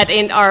idea that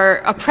our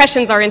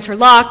oppressions are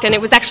interlocked, and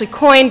it was actually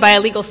coined by a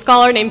legal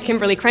scholar named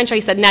Kimberly Crenshaw.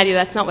 He said, Nadia,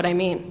 that's not what I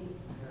mean.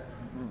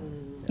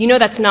 You know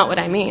that's not what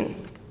I mean.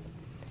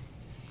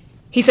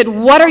 He said,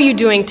 what are you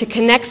doing to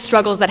connect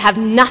struggles that have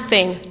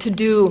nothing to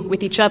do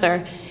with each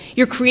other?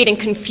 You're creating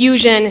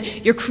confusion,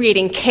 you're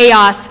creating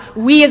chaos.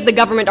 We as the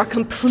government are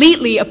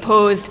completely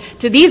opposed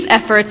to these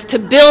efforts to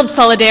build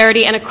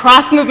solidarity and a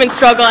cross-movement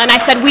struggle. And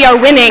I said, we are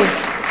winning.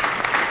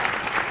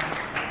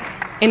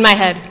 In my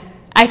head.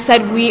 I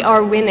said, we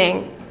are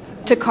winning,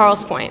 to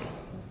Carl's point.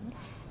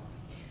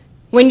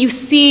 When you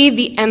see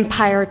the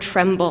empire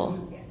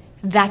tremble,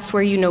 that's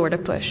where you know where to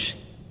push.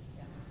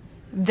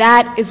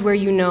 That is where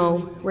you know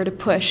where to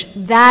push.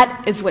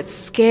 That is what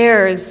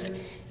scares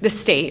the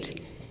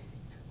state.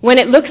 When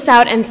it looks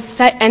out and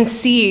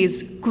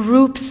sees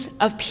groups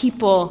of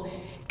people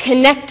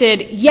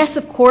connected, yes,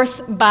 of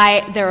course,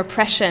 by their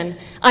oppression,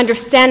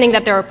 understanding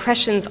that their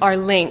oppressions are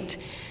linked,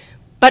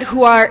 but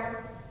who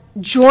are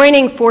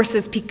joining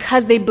forces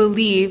because they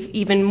believe,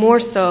 even more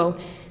so,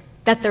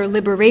 that their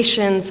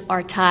liberations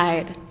are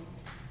tied.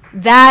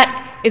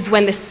 That is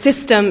when the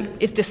system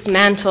is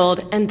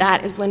dismantled, and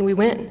that is when we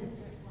win.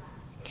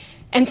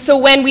 And so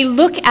when we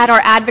look at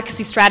our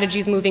advocacy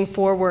strategies moving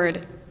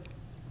forward,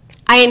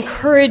 I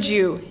encourage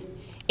you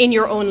in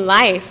your own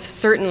life,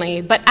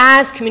 certainly, but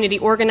as community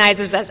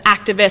organizers, as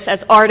activists,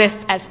 as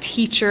artists, as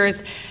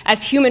teachers,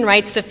 as human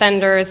rights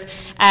defenders,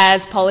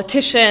 as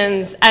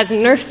politicians, as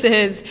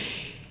nurses,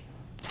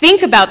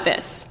 think about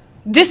this.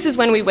 This is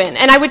when we win.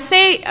 And I would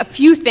say a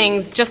few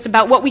things just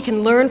about what we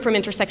can learn from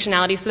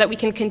intersectionality so that we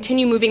can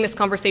continue moving this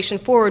conversation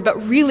forward,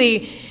 but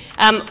really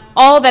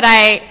all that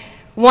I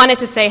wanted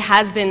to say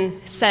has been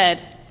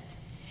said.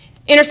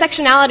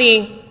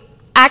 Intersectionality,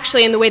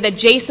 actually, in the way that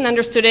Jason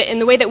understood it, in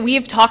the way that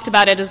we've talked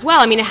about it as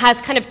well, I mean, it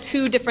has kind of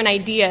two different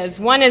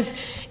ideas. One is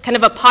kind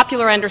of a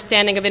popular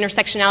understanding of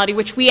intersectionality,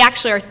 which we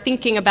actually are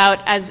thinking about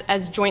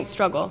as joint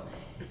struggle.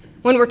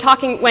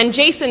 When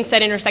Jason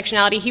said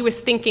intersectionality, he was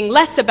thinking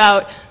less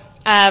about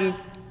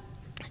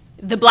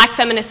the black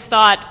feminist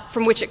thought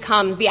from which it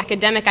comes, the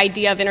academic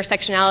idea of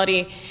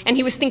intersectionality, and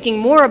he was thinking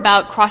more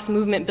about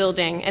cross-movement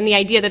building and the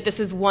idea that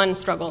this is one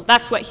struggle.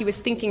 That's what he was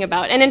thinking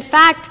about. And in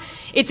fact,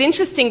 it's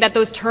interesting that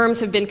those terms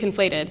have been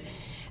conflated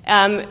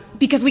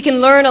because we can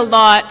learn a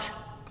lot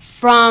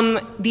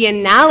from the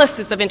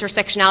analysis of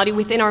intersectionality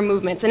within our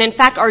movements. And in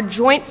fact, our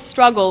joint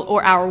struggle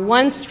or our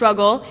one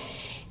struggle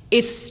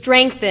is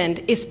strengthened,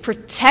 is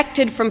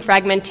protected from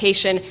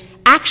fragmentation,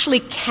 actually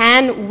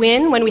can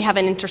win when we have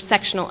an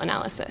intersectional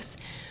analysis.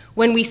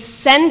 When we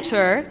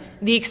center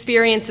the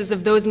experiences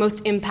of those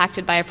most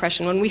impacted by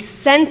oppression, when we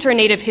center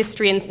Native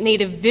history and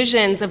Native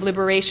visions of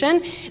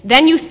liberation,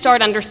 then you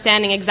start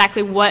understanding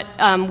exactly what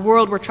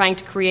world we're trying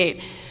to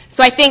create.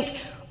 So I think,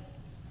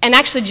 and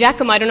actually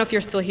Giacomo, I don't know if you're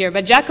still here,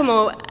 but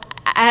Giacomo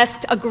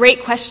asked a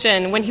great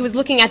question when he was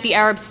looking at the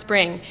Arab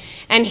Spring.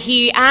 And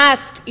he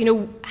asked,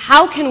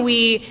 how can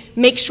we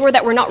make sure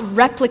that we're not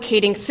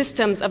replicating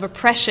systems of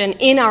oppression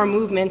in our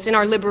movements, in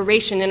our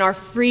liberation, in our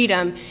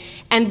freedom?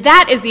 And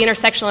that is the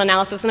intersectional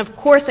analysis. And of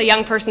course, a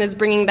young person is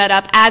bringing that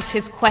up as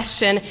his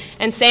question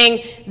and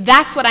saying,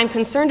 that's what I'm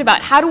concerned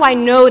about. How do I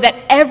know that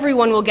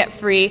everyone will get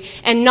free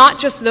and not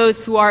just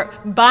those who are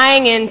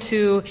buying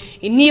into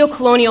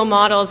neocolonial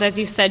models, as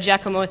you said,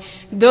 Giacomo,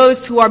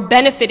 those who are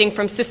benefiting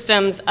from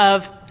systems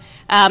of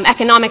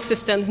economic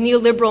systems,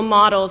 neoliberal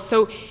models.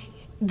 So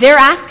they're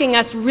asking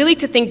us really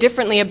to think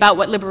differently about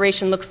what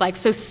liberation looks like.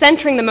 So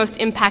centering the most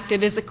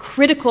impacted is a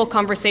critical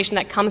conversation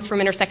that comes from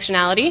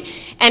intersectionality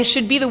and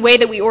should be the way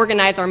that we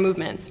organize our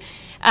movements.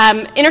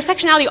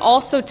 Intersectionality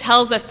also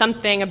tells us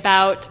something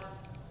about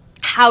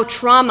how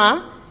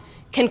trauma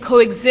can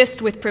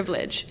coexist with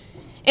privilege.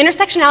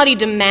 Intersectionality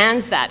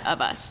demands that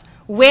of us.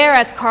 Where,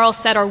 as Carl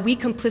said, are we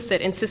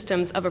complicit in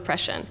systems of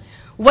oppression?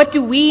 What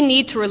do we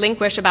need to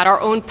relinquish about our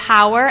own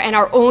power and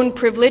our own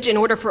privilege in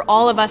order for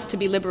all of us to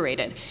be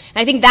liberated? And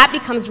I think that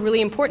becomes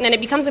really important, and it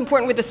becomes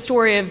important with the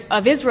story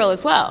of Israel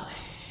as well.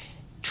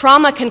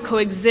 Trauma can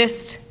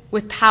coexist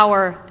with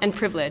power and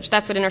privilege.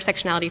 That's what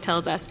intersectionality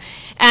tells us.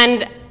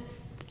 And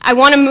I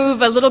want to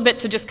move a little bit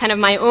to just kind of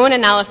my own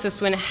analysis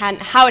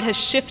how it has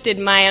shifted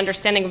my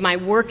understanding of my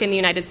work in the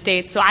United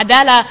States. So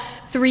Adalah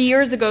 3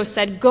 years ago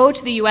said, go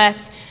to the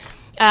U.S.,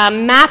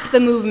 map the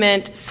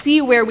movement, see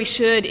where we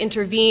should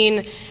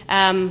intervene,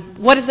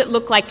 what does it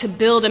look like to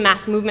build a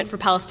mass movement for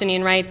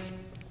Palestinian rights,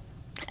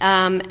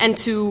 and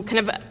to kind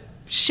of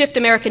shift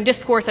American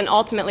discourse and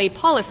ultimately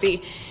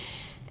policy.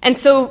 And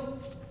so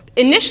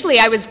initially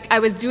I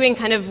was doing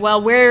kind of,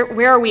 well,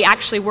 where are we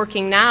actually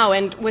working now,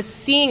 and was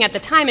seeing at the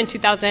time in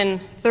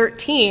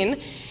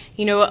 2013,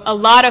 a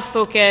lot of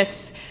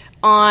focus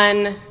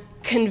on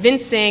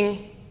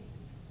convincing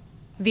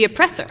the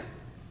oppressor,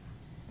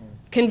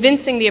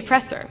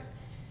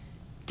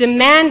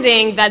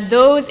 demanding that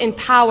those in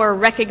power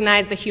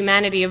recognize the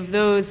humanity of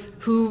those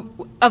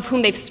of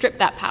whom they've stripped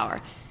that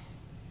power,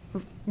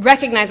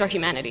 recognize our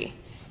humanity.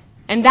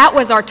 And that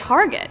was our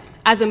target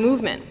as a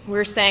movement. We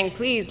were saying,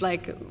 please,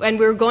 and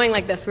we were going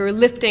like this. We were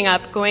lifting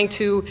up, going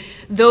to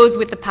those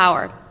with the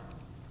power.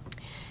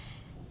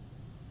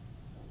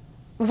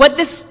 What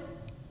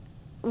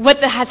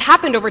has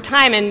happened over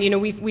time, and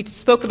we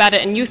spoke about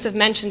it, and Youssef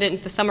mentioned it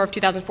in the summer of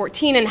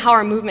 2014, and how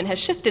our movement has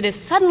shifted, is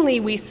suddenly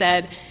we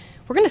said,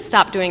 we're going to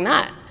stop doing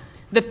that.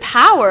 The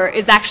power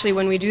is actually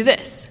when we do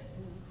this.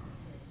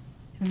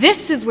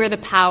 This is where the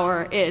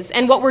power is.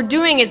 And what we're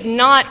doing is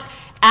not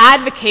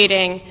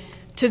advocating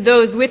to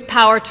those with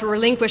power to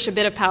relinquish a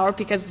bit of power,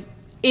 because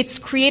it's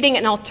creating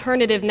an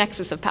alternative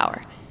nexus of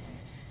power.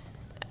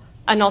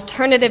 an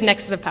alternative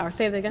nexus of power.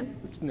 Say that again.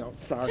 No,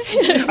 sorry.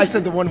 I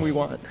said the one we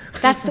want.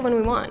 That's the one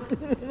we want.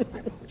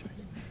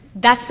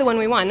 That's the one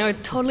we want. No,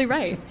 it's totally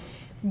right.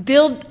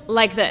 Build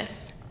like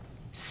this.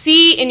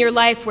 See in your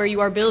life where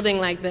you are building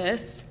like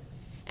this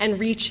and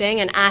reaching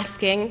and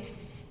asking,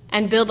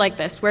 and build like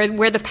this,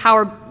 where the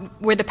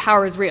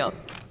power is real.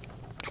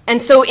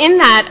 And so in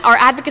that, our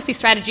advocacy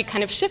strategy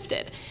kind of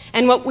shifted.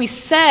 And what we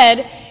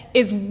said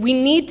is we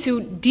need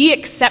to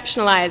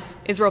de-exceptionalize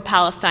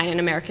Israel-Palestine in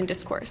American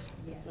discourse.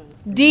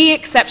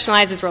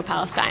 De-exceptionalize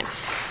Israel-Palestine.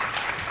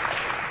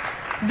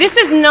 This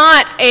is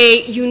not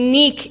a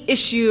unique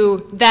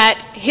issue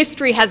that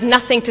history has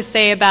nothing to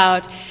say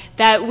about,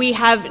 that we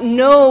have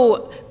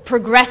no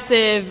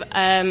progressive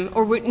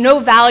or no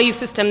value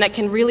system that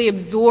can really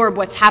absorb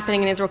what's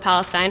happening in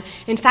Israel-Palestine.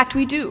 In fact,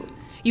 we do.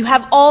 You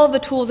have all the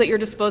tools at your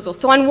disposal.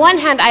 So on one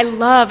hand, I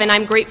love and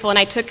I'm grateful, and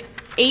I took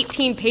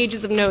 18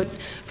 pages of notes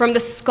from the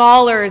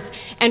scholars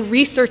and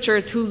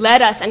researchers who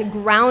led us and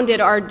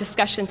grounded our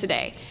discussion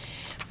today.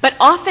 But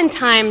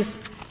oftentimes,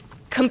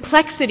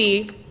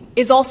 complexity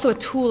is also a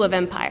tool of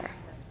empire.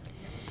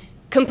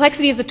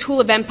 Complexity is a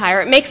tool of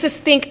empire. It makes us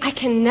think, I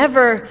can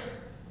never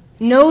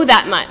know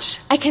that much.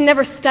 I can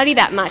never study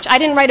that much. I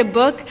didn't write a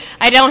book.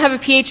 I don't have a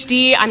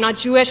PhD. I'm not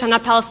Jewish. I'm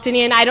not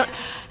Palestinian.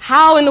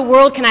 How in the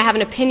world can I have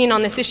an opinion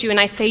on this issue? And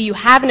I say you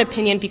have an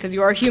opinion because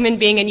you are a human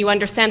being and you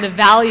understand the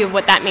value of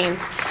what that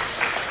means.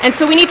 And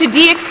so we need to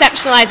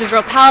de-exceptionalize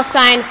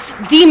Israel-Palestine,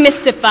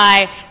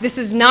 demystify. This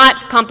is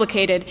not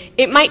complicated.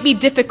 It might be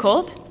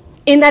difficult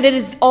in that it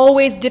is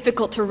always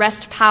difficult to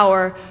wrest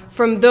power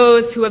from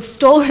those who have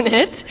stolen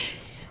it.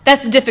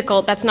 That's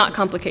difficult. That's not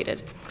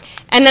complicated.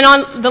 And then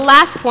on the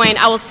last point,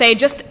 I will say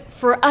just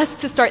for us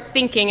to start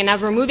thinking, and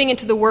as we're moving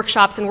into the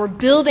workshops and we're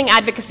building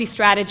advocacy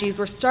strategies,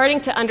 we're starting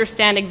to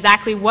understand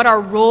exactly what our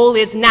role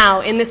is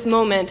now in this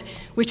moment,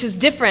 which is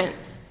different.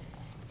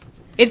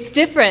 It's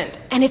different,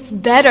 and it's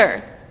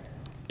better,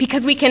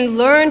 because we can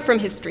learn from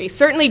history.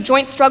 Certainly,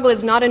 joint struggle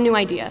is not a new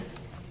idea.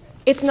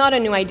 It's not a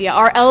new idea.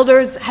 Our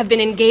elders have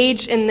been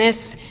engaged in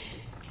this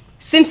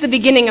since the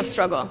beginning of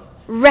struggle,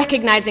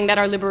 recognizing that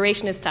our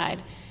liberation is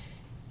tied.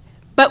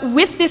 But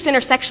with this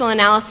intersectional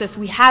analysis,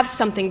 we have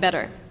something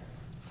better.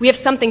 We have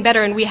something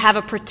better, and we have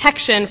a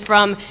protection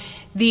from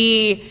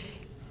the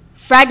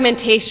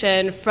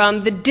fragmentation,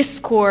 from the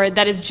discord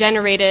that is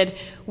generated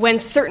when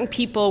certain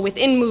people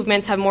within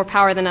movements have more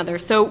power than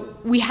others. So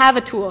we have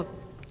a tool.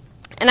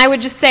 And I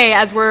would just say,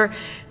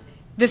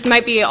 this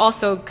might be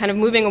also kind of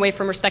moving away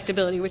from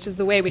respectability, which is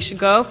the way we should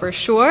go for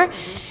sure.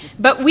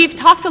 But we've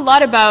talked a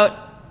lot about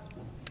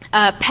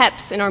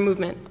PEPs in our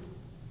movement.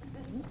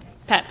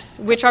 PEPs,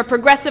 which are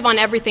progressive on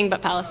everything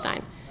but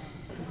Palestine.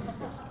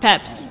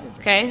 PEPs,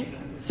 okay?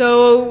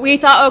 So we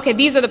thought, okay,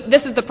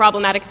 this is the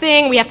problematic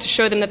thing. We have to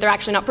show them that they're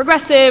actually not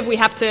progressive. We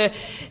have to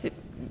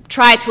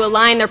try to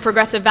align their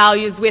progressive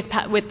values with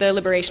the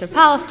liberation of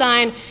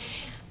Palestine.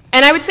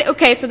 And I would say,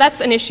 okay, so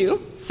that's an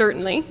issue,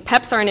 certainly.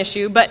 PEPs are an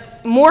issue,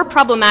 but more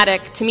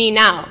problematic to me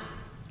now,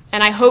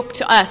 and I hope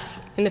to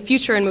us in the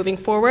future and moving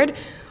forward,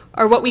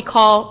 are what we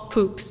call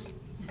poops.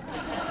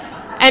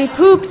 And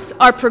poops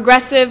are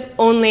progressive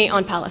only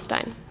on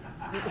Palestine.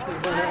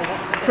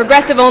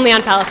 Progressive only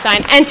on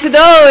Palestine. And to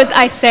those,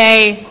 I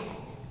say,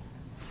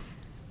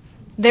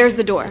 there's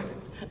the door.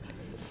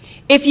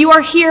 If you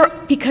are here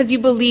because you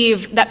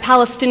believe that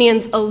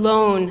Palestinians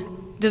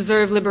alone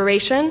deserve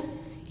liberation,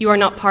 you are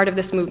not part of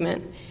this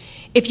movement.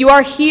 If you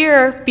are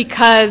here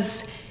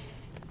because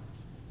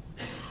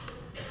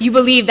you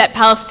believe that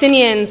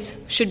Palestinians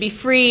should be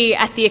free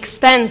at the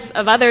expense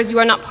of others, you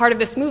are not part of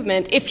this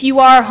movement. If you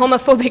are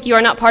homophobic, you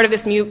are not part of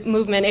this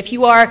movement. If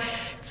you are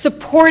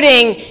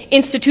supporting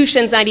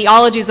institutions and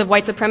ideologies of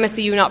white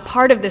supremacy, you are not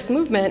part of this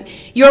movement.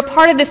 You are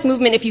part of this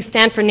movement if you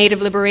stand for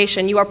native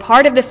liberation. You are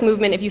part of this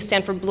movement if you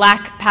stand for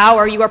black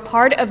power. You are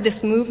part of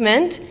this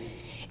movement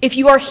if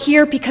you are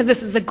here because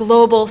this is a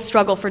global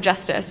struggle for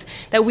justice,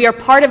 that we are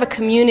part of a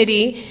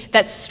community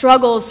that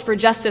struggles for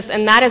justice,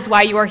 and that is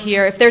why you are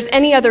here. If there's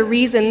any other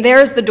reason,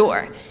 there's the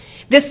door.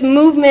 This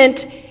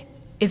movement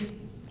is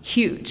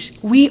huge.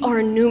 We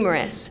are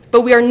numerous,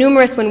 but we are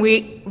numerous when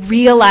we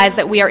realize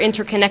that we are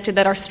interconnected,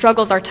 that our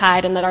struggles are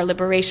tied, and that our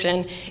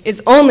liberation is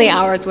only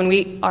ours when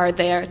we are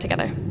there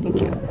together.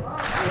 Thank you.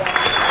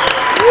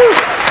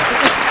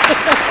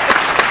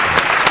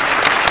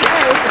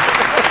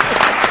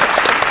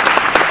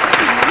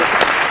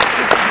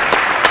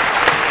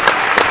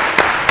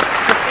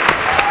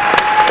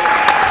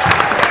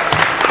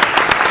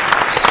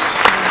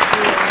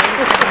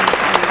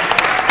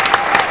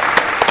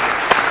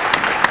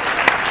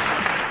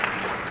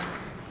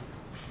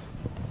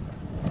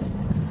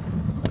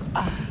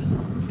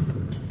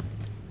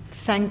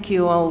 Thank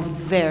you all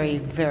very,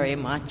 very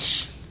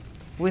much.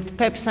 With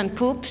peps and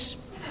poops,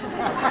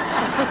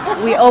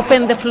 we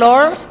open the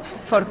floor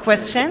for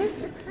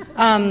questions.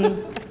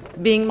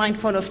 Being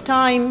mindful of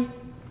time,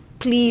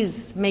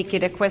 please make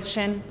it a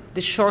question.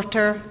 The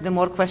shorter, the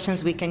more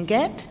questions we can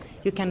get.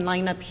 You can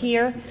line up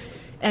here.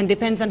 And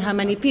depends on how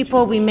many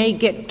people, we may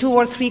get 2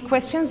 or 3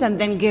 questions and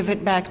then give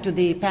it back to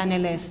the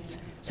panelists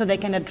so they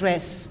can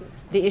address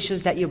the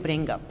issues that you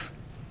bring up.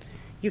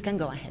 You can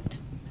go ahead.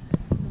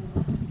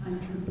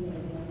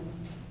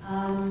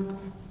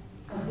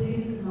 A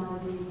big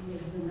commodity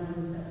is the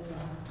numbers that we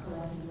are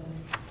collectively.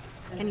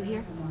 Can you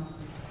hear?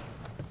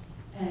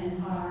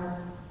 And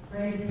our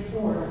greatest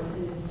force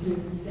is to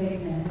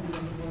segment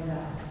for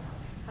that.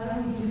 How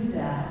do we do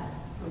that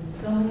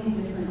with so many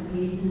different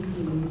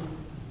agencies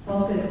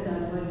focused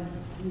on what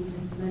you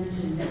just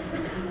mentioned, at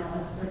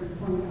a certain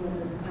point,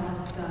 whether it's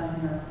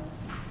Palestine or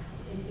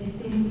it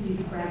seems to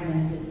be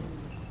fragmented.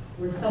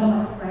 We're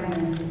somewhat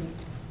fragmented.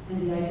 And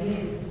the idea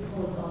is to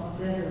pull us all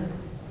together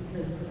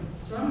because the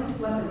strongest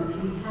weapon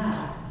that we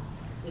have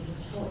is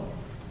choice.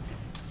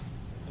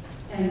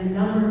 And the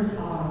numbers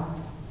are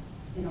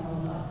in all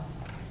of us.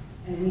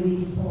 And we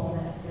need to pull all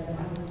that together.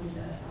 How do we do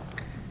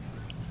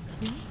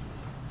that?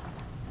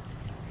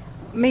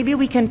 Maybe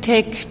we can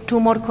take 2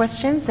 more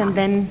questions and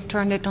then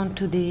turn it on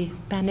to the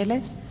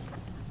panelists.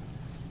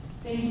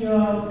 Thank you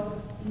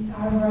all.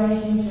 Our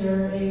bright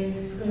future is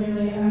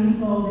clearly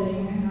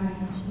unfolding, and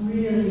I'm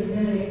really,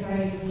 really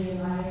excited to be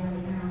alive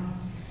right now.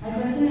 My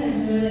question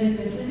is really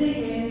specific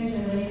and it's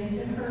related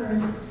to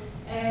hers.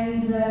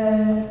 And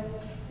the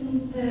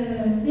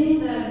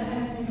thing that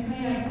has been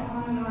coming up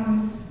on and on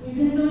is we've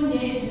been so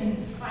engaged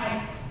in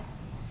fight,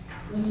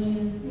 which is,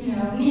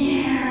 meow,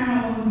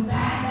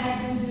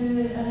 bad,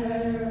 good,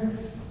 other.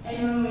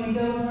 And when we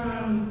go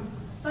from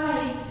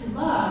fight to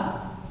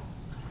love,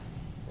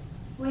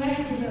 we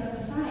have to give up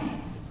the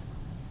fight.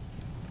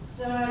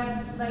 So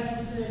I'd like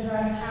you to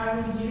address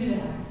how we do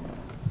that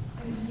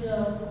and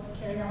still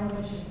carry on the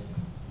mission.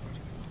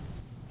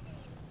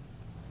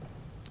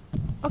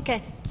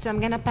 Okay, so I'm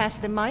going to pass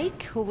the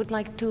mic. Who would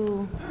like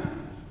to?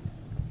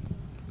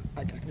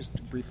 I can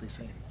just briefly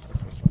say for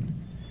the first one.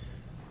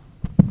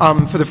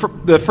 For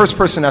the first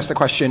person asked the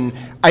question,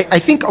 I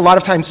think a lot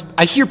of times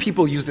I hear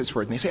people use this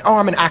word and they say, "Oh,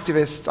 I'm an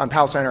activist on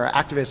Palestine or an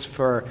activist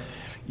for,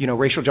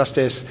 racial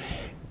justice."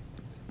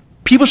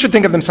 People should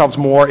think of themselves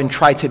more and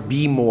try to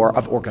be more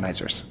of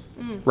organizers,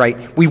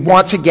 right? We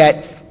want to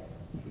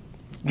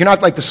you're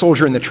not like the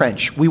soldier in the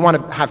trench. We want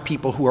to have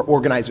people who are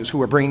organizers,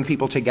 who are bringing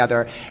people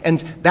together.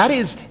 And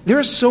there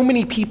are so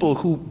many people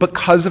who,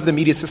 because of the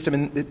media system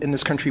in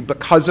this country,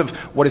 because of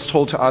what is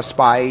told to us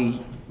by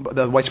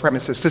the white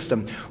supremacist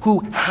system, who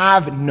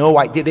have no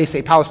idea. They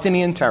say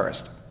Palestinian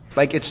terrorist.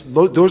 Like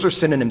those are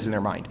synonyms in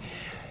their mind.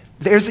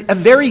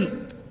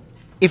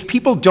 If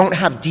people don't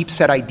have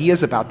deep-set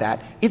ideas about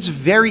that, it's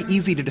very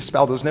easy to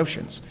dispel those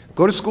notions.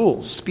 Go to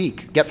schools,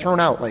 speak, get thrown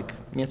out like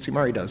Nancy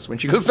Murray does when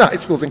she goes to high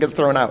schools and gets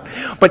thrown out.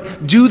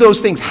 But do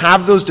those things,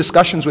 have those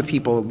discussions with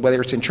people,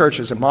 whether it's in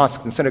churches and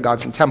mosques and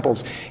synagogues and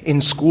temples,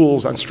 in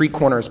schools, on street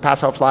corners,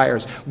 pass out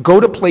flyers. Go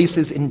to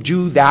places and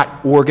do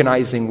that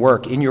organizing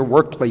work in your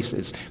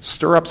workplaces.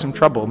 Stir up some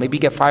trouble. Maybe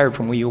get fired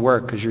from where you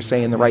work because you're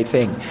saying the right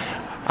thing.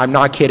 I'm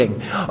not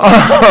kidding.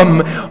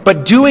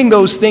 But doing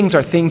those things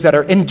are things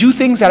and do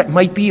things that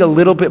might be a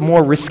little bit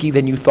more risky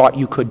than you thought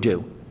you could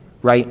do,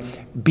 right?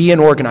 Be an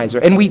organizer.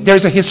 And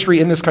there's a history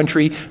in this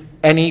country.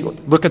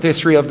 Look at the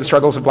history of the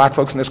struggles of black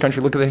folks in this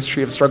country. Look at the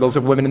history of struggles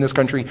of women in this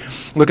country.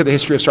 Look at the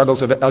history of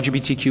struggles of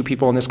LGBTQ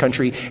people in this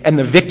country and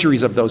the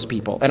victories of those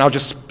people. And I'll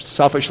just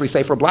selfishly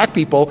say for black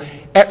people,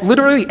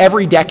 literally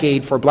every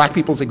decade for black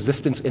people's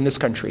existence in this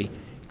country,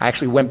 I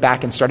actually went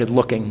back and started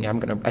looking. I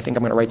think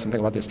I'm going to write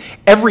something about this.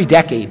 Every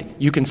decade,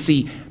 you can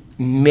see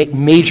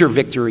major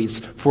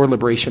victories for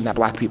liberation that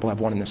black people have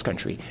won in this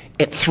country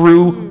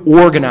through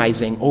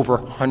organizing over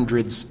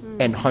hundreds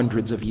and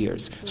hundreds of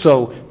years.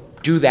 So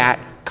do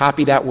that,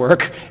 copy that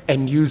work,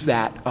 and use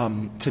that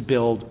to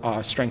build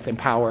strength and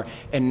power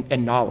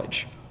and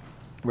knowledge.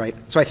 Right?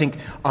 So I think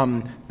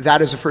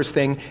that is the first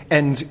thing.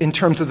 And in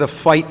terms of the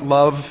fight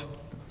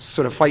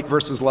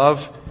versus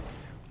love,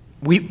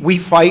 we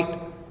fight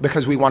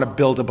because we want to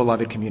build a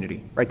beloved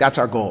community, right? That's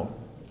our goal,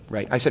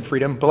 right? I said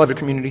freedom, beloved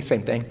community,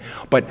 same thing.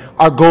 But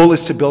our goal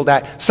is to build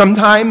that.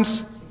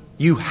 Sometimes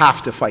you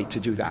have to fight to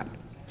do that.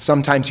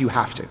 Sometimes you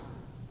have to.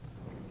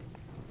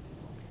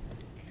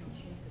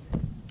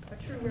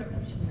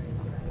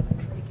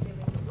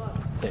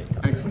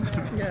 Excellent.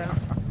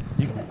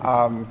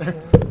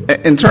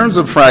 In terms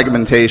of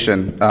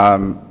fragmentation,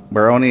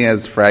 we're only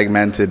as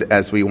fragmented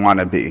as we want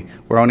to be.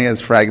 We're only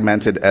as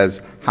fragmented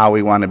as how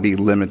we want to be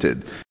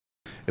limited.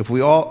 If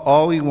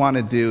all we want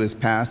to do is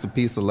pass a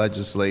piece of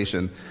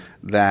legislation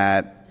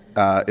that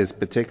is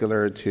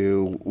particular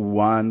to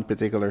one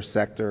particular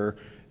sector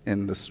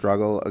in the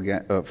struggle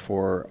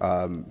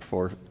for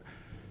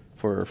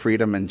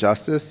freedom and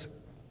justice,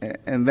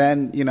 and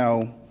then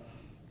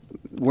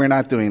we're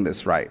not doing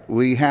this right.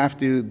 We have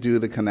to do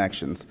the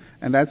connections,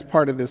 and that's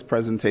part of this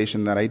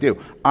presentation that I do.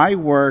 I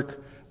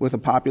work with a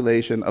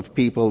population of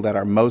people that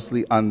are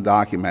mostly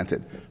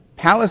undocumented.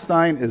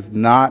 Palestine is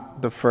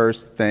not the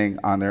first thing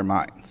on their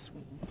minds.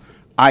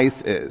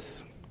 ICE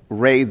is.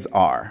 Raids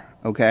are,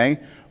 okay?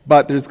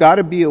 But there's got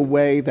to be a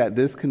way that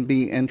this can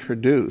be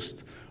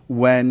introduced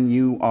when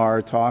you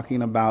are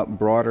talking about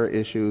broader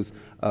issues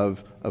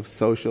of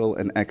social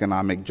and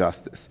economic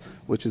justice,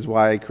 which is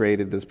why I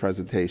created this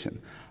presentation.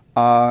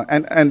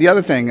 And the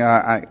other thing,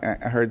 I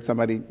heard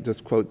somebody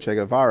just quote Che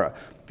Guevara.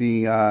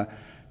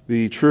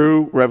 The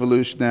true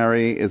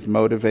revolutionary is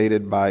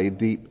motivated by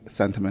deep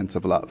sentiments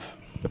of love.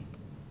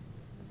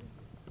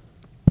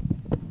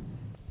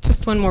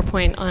 Just one more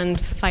point on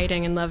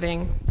fighting and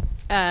loving.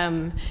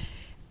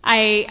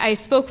 I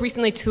spoke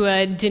recently to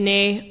a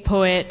Diné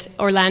poet,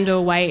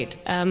 Orlando White,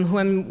 who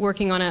I'm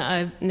working on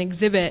an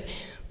exhibit.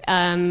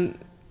 And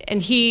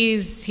he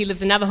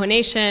lives in Navajo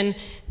Nation,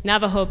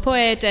 Navajo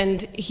poet,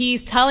 and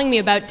he's telling me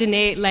about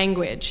Diné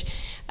language,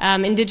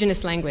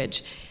 indigenous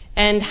language,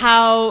 and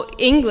how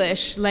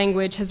English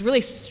language has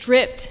really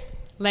stripped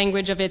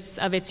language of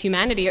its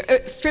humanity,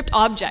 or stripped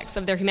objects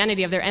of their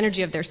humanity, of their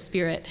energy, of their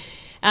spirit.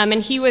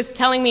 And he was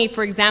telling me,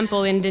 for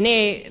example, in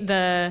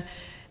Diné,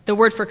 the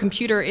word for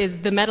computer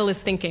is the metal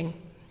is thinking.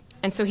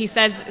 And so he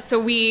says,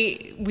 so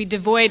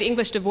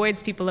English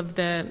devoids people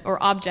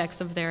or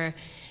objects of their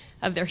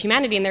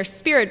humanity and their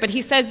spirit. But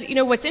he says,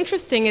 what's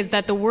interesting is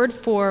that the word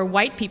for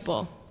white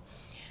people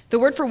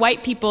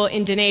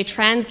in Diné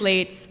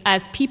translates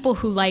as people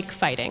who like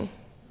fighting.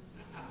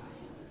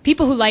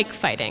 People who like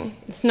fighting.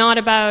 It's not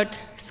about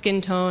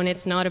skin tone,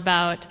 it's not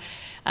about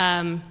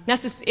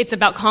it's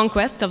about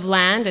conquest of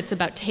land, it's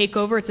about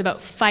takeover, it's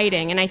about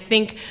fighting. And I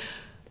think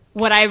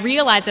what I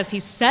realized as he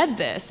said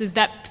this is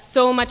that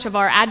so much of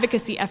our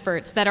advocacy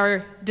efforts that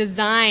are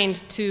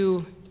designed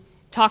to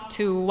talk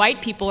to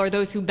white people or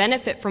those who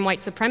benefit from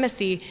white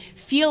supremacy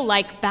feel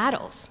like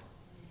battles.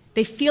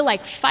 They feel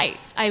like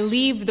fights. I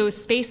leave those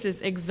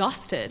spaces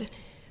exhausted.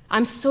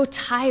 I'm so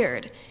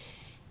tired.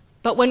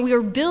 But when we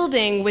are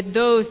building with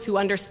those who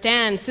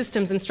understand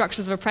systems and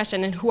structures of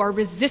oppression and who are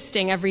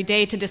resisting every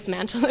day to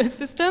dismantle those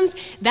systems,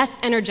 that's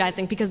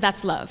energizing because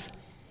that's love.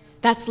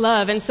 That's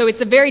love. And so it's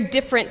a very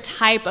different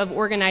type of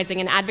organizing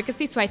and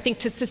advocacy. So I think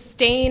to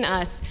sustain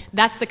us,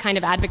 that's the kind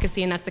of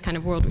advocacy and that's the kind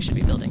of world we should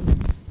be building.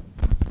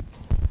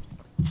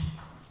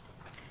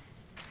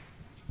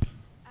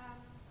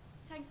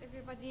 Thanks,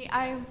 everybody.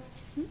 I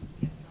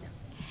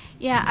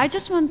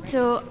just want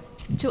to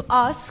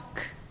ask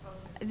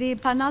the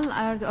panel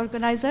or the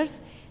organizers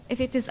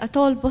if it is at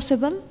all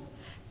possible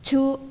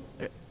to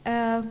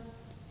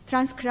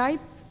transcribe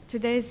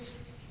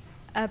today's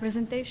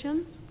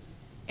presentation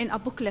in a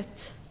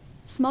booklet,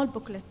 small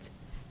booklet.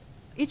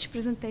 Each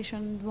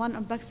presentation, the one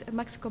on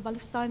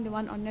Mexico-Palestine, the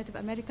one on Native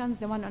Americans,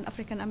 the one on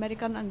African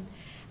American,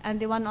 and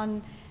the one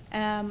on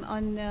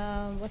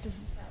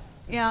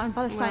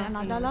Palestine and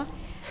Adalah.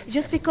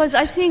 Just because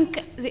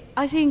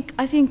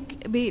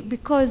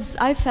because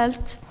I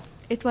felt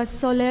it was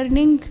so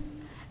learning,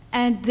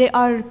 and they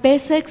are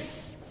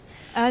basics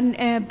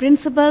and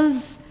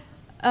principles,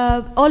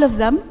 all of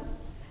them.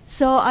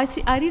 So I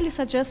really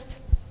suggest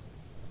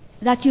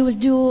that you will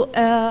do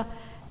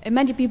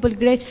many people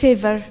great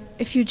favor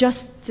if you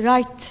just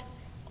write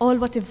all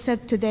what I've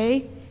said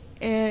today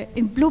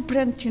in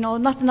blueprint,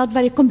 not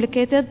very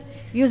complicated,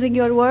 using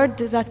your word.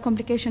 That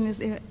complication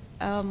is,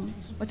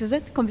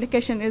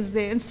 Complication is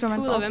the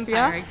instrument Tool of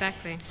empire,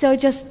 exactly. So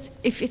just,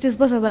 if it is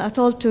possible at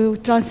all to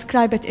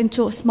transcribe it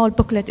into a small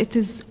booklet,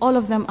 all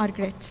of them are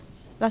great.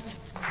 That's it.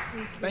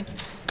 Thank you.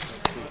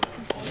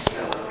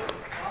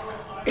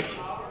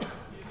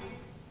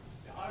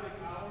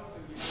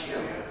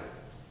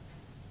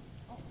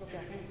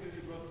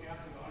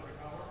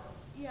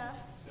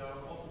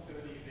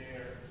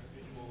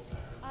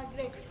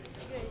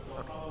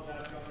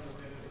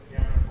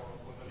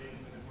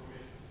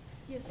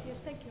 Yes,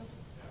 thank you.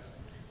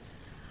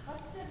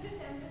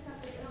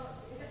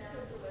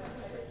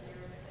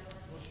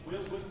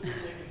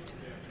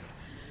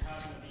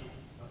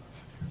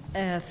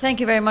 Thank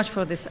you very much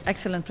for this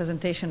excellent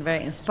presentation,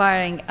 very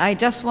inspiring. I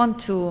just want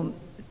to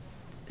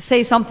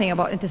say something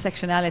about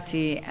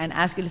intersectionality and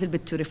ask you a little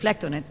bit to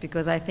reflect on it,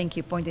 because I think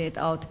you pointed it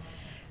out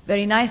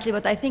very nicely,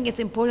 but I think it's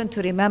important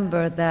to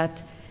remember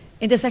that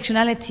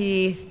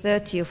intersectionality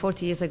 30 or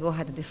 40 years ago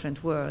had a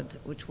different word,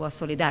 which was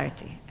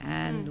solidarity.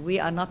 And we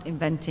are not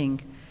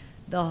inventing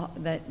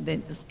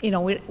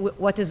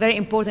what is very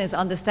important is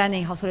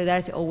understanding how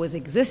solidarity always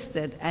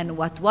existed, and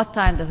what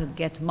time does it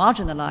get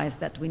marginalized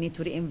that we need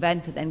to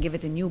reinvent it and give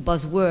it a new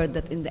buzzword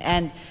that in the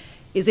end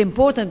is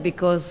important,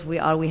 because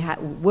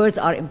words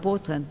are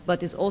important,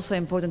 but it's also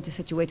important to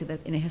situate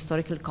it in a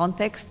historical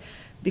context,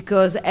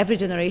 because every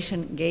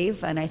generation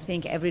gave, and I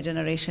think every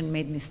generation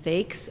made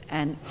mistakes,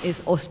 and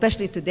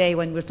especially today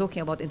when we're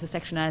talking about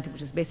intersectionality,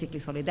 which is basically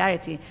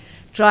solidarity,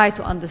 try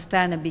to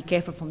understand and be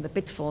careful from the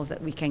pitfalls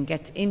that we can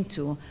get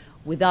into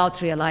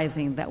without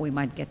realizing that we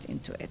might get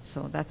into it.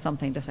 So that's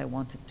something that I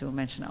wanted to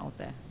mention out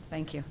there.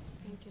 Thank you.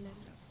 Thank you, Nadia.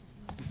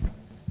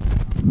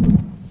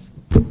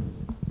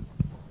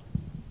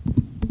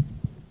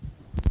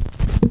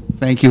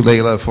 Thank you,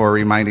 Leila, for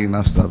reminding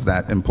us of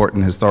that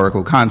important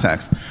historical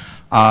context.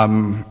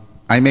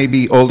 I may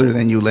be older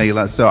than you,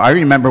 Leila, so I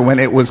remember when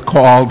it was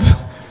called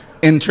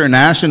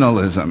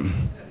internationalism,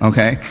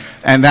 okay?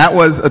 And that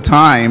was a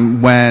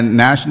time when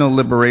national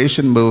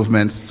liberation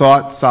movements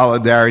sought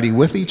solidarity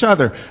with each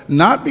other,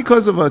 not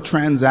because of a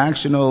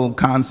transactional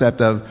concept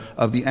of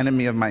the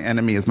enemy of my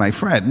enemy is my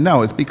friend.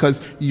 No, it's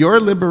because your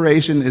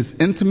liberation is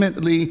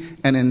intimately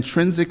and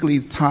intrinsically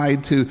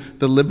tied to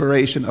the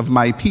liberation of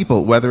my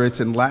people, whether it's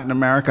in Latin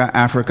America,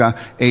 Africa,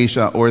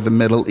 Asia, or the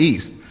Middle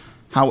East.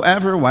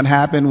 However, what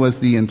happened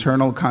was the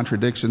internal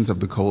contradictions of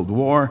the Cold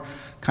War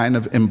kind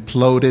of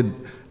imploded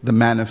the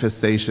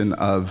manifestation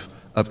of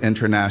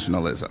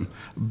internationalism.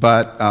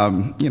 But,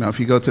 if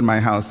you go to my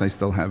house, I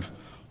still have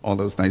all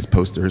those nice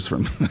posters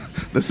from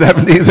the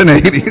 70s and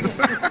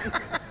 80s.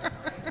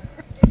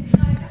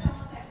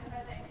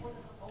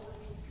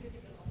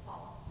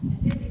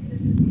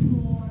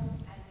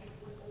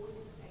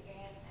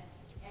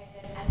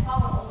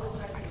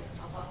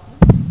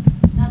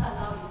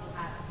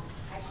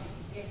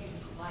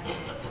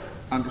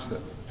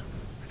 Understood.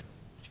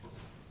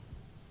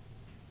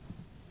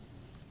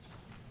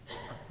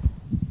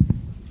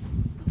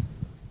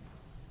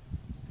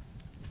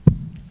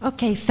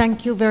 Okay,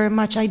 thank you very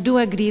much. I do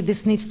agree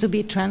this needs to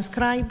be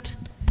transcribed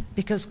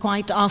because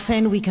quite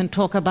often we can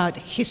talk about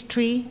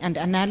history and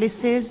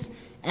analysis,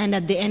 and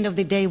at the end of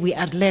the day we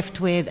are left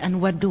with,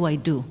 and what do I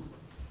do?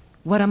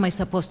 What am I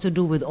supposed to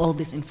do with all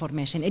this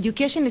information?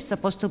 Education is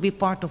supposed to be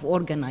part of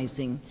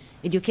organizing.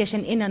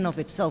 Education in and of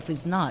itself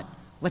is not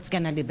what's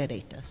going to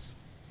liberate us.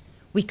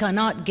 We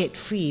cannot get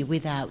free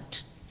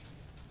without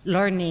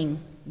learning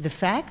the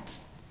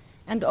facts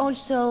and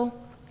also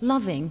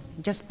loving.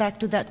 Just back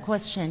to that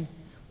question.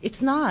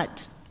 It's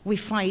not we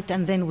fight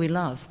and then we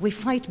love. We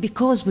fight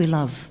because we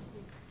love.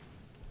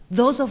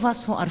 Those of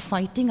us who are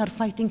fighting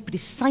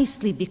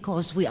precisely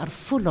because we are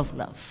full of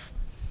love.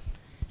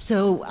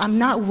 So I'm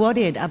not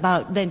worried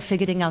about then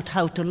figuring out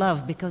how to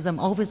love because I'm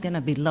always going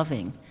to be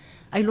loving.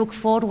 I look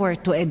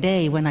forward to a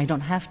day when I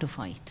don't have to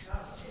fight.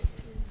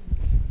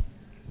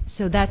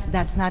 So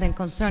that's not a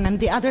concern. And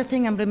the other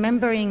thing, I'm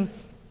remembering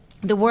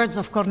the words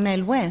of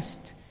Cornel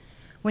West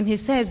when he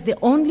says the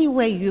only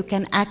way you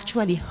can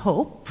actually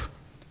hope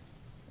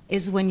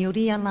is when you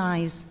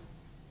realize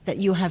that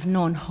you have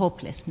known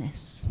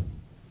hopelessness.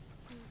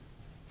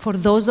 For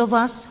those of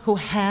us who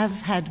have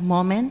had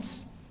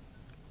moments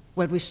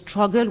where we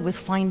struggle with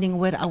finding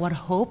where our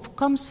hope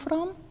comes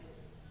from,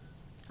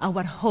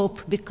 our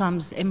hope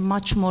becomes a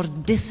much more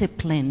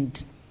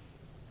disciplined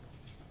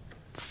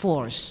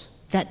force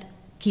that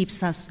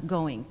keeps us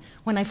going.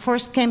 When I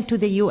first came to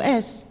the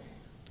US,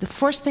 the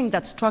first thing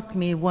that struck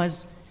me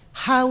was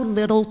how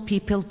little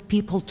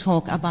people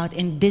talk about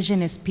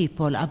indigenous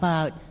people,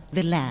 about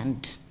the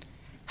land.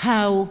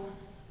 How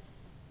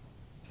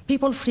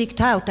people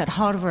freaked out at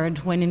Harvard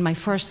when in my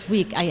first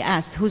week I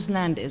asked, whose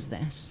land is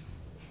this?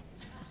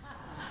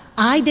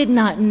 I did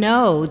not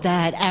know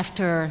that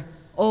after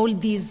all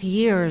these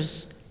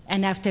years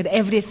and after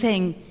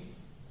everything,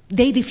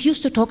 they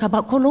refused to talk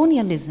about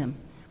colonialism.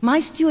 My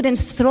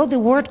students throw the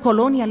word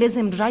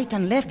colonialism right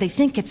and left. They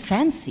think it's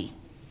fancy.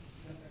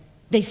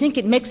 They think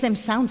it makes them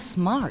sound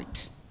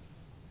smart.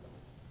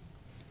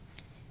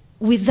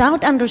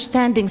 Without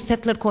understanding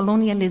settler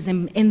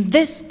colonialism in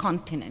this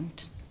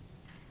continent,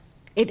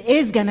 it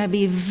is going to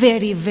be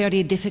very,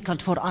 very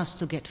difficult for us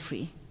to get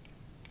free.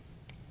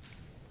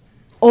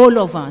 All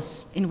of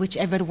us, in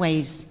whichever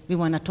ways we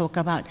want to talk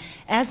about.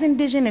 As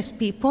indigenous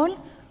people,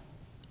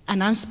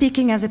 and I'm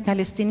speaking as a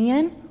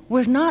Palestinian,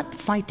 we're not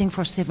fighting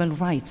for civil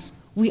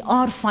rights. We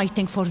are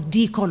fighting for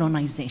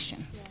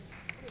decolonization.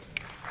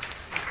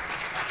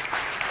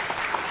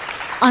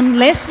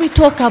 Unless we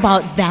talk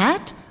about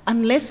that,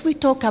 unless we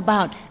talk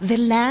about the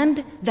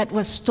land that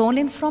was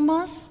stolen from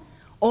us,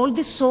 all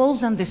the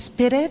souls and the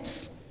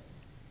spirits,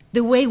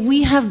 the way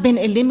we have been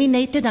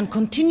eliminated and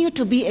continue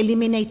to be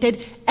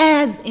eliminated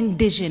as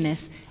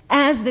indigenous,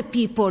 as the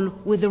people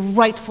with the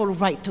rightful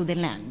right to the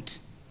land.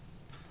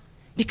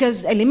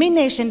 Because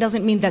elimination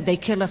doesn't mean that they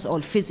kill us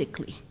all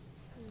physically.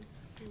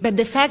 But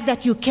the fact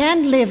that you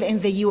can live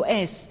in the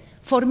US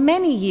for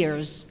many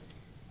years,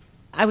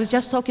 I was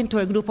just talking to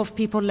a group of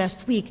people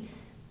last week,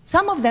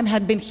 some of them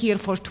had been here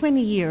for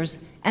 20 years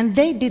and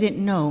they didn't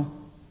know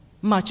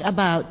much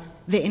about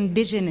the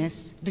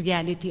indigenous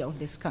reality of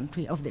this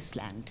country, of this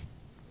land.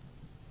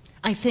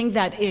 I think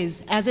that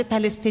is, as a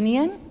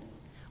Palestinian,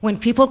 when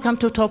people come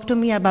to talk to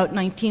me about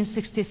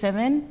 1967,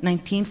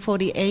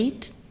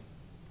 1948,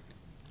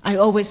 I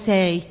always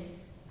say,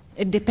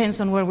 it depends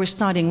on where we're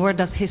starting. Where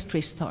does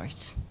history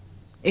start?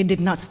 It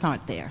did not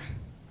start there.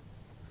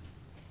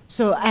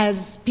 So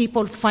as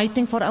people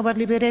fighting for our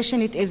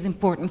liberation, it is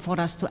important for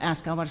us to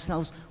ask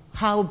ourselves,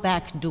 how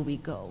back do we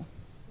go?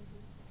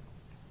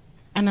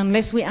 And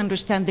unless we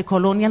understand the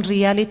colonial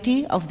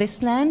reality of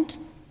this land,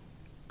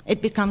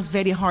 it becomes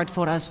very hard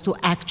for us to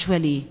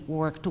actually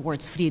work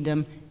towards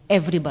freedom,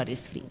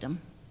 everybody's freedom.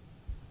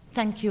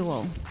 Thank you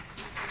all.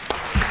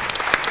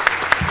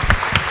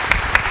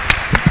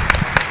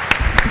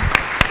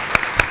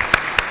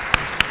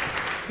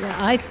 Yeah,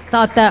 I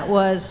thought that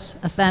was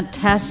a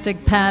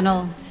fantastic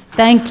panel.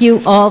 Thank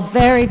you all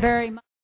very, very much.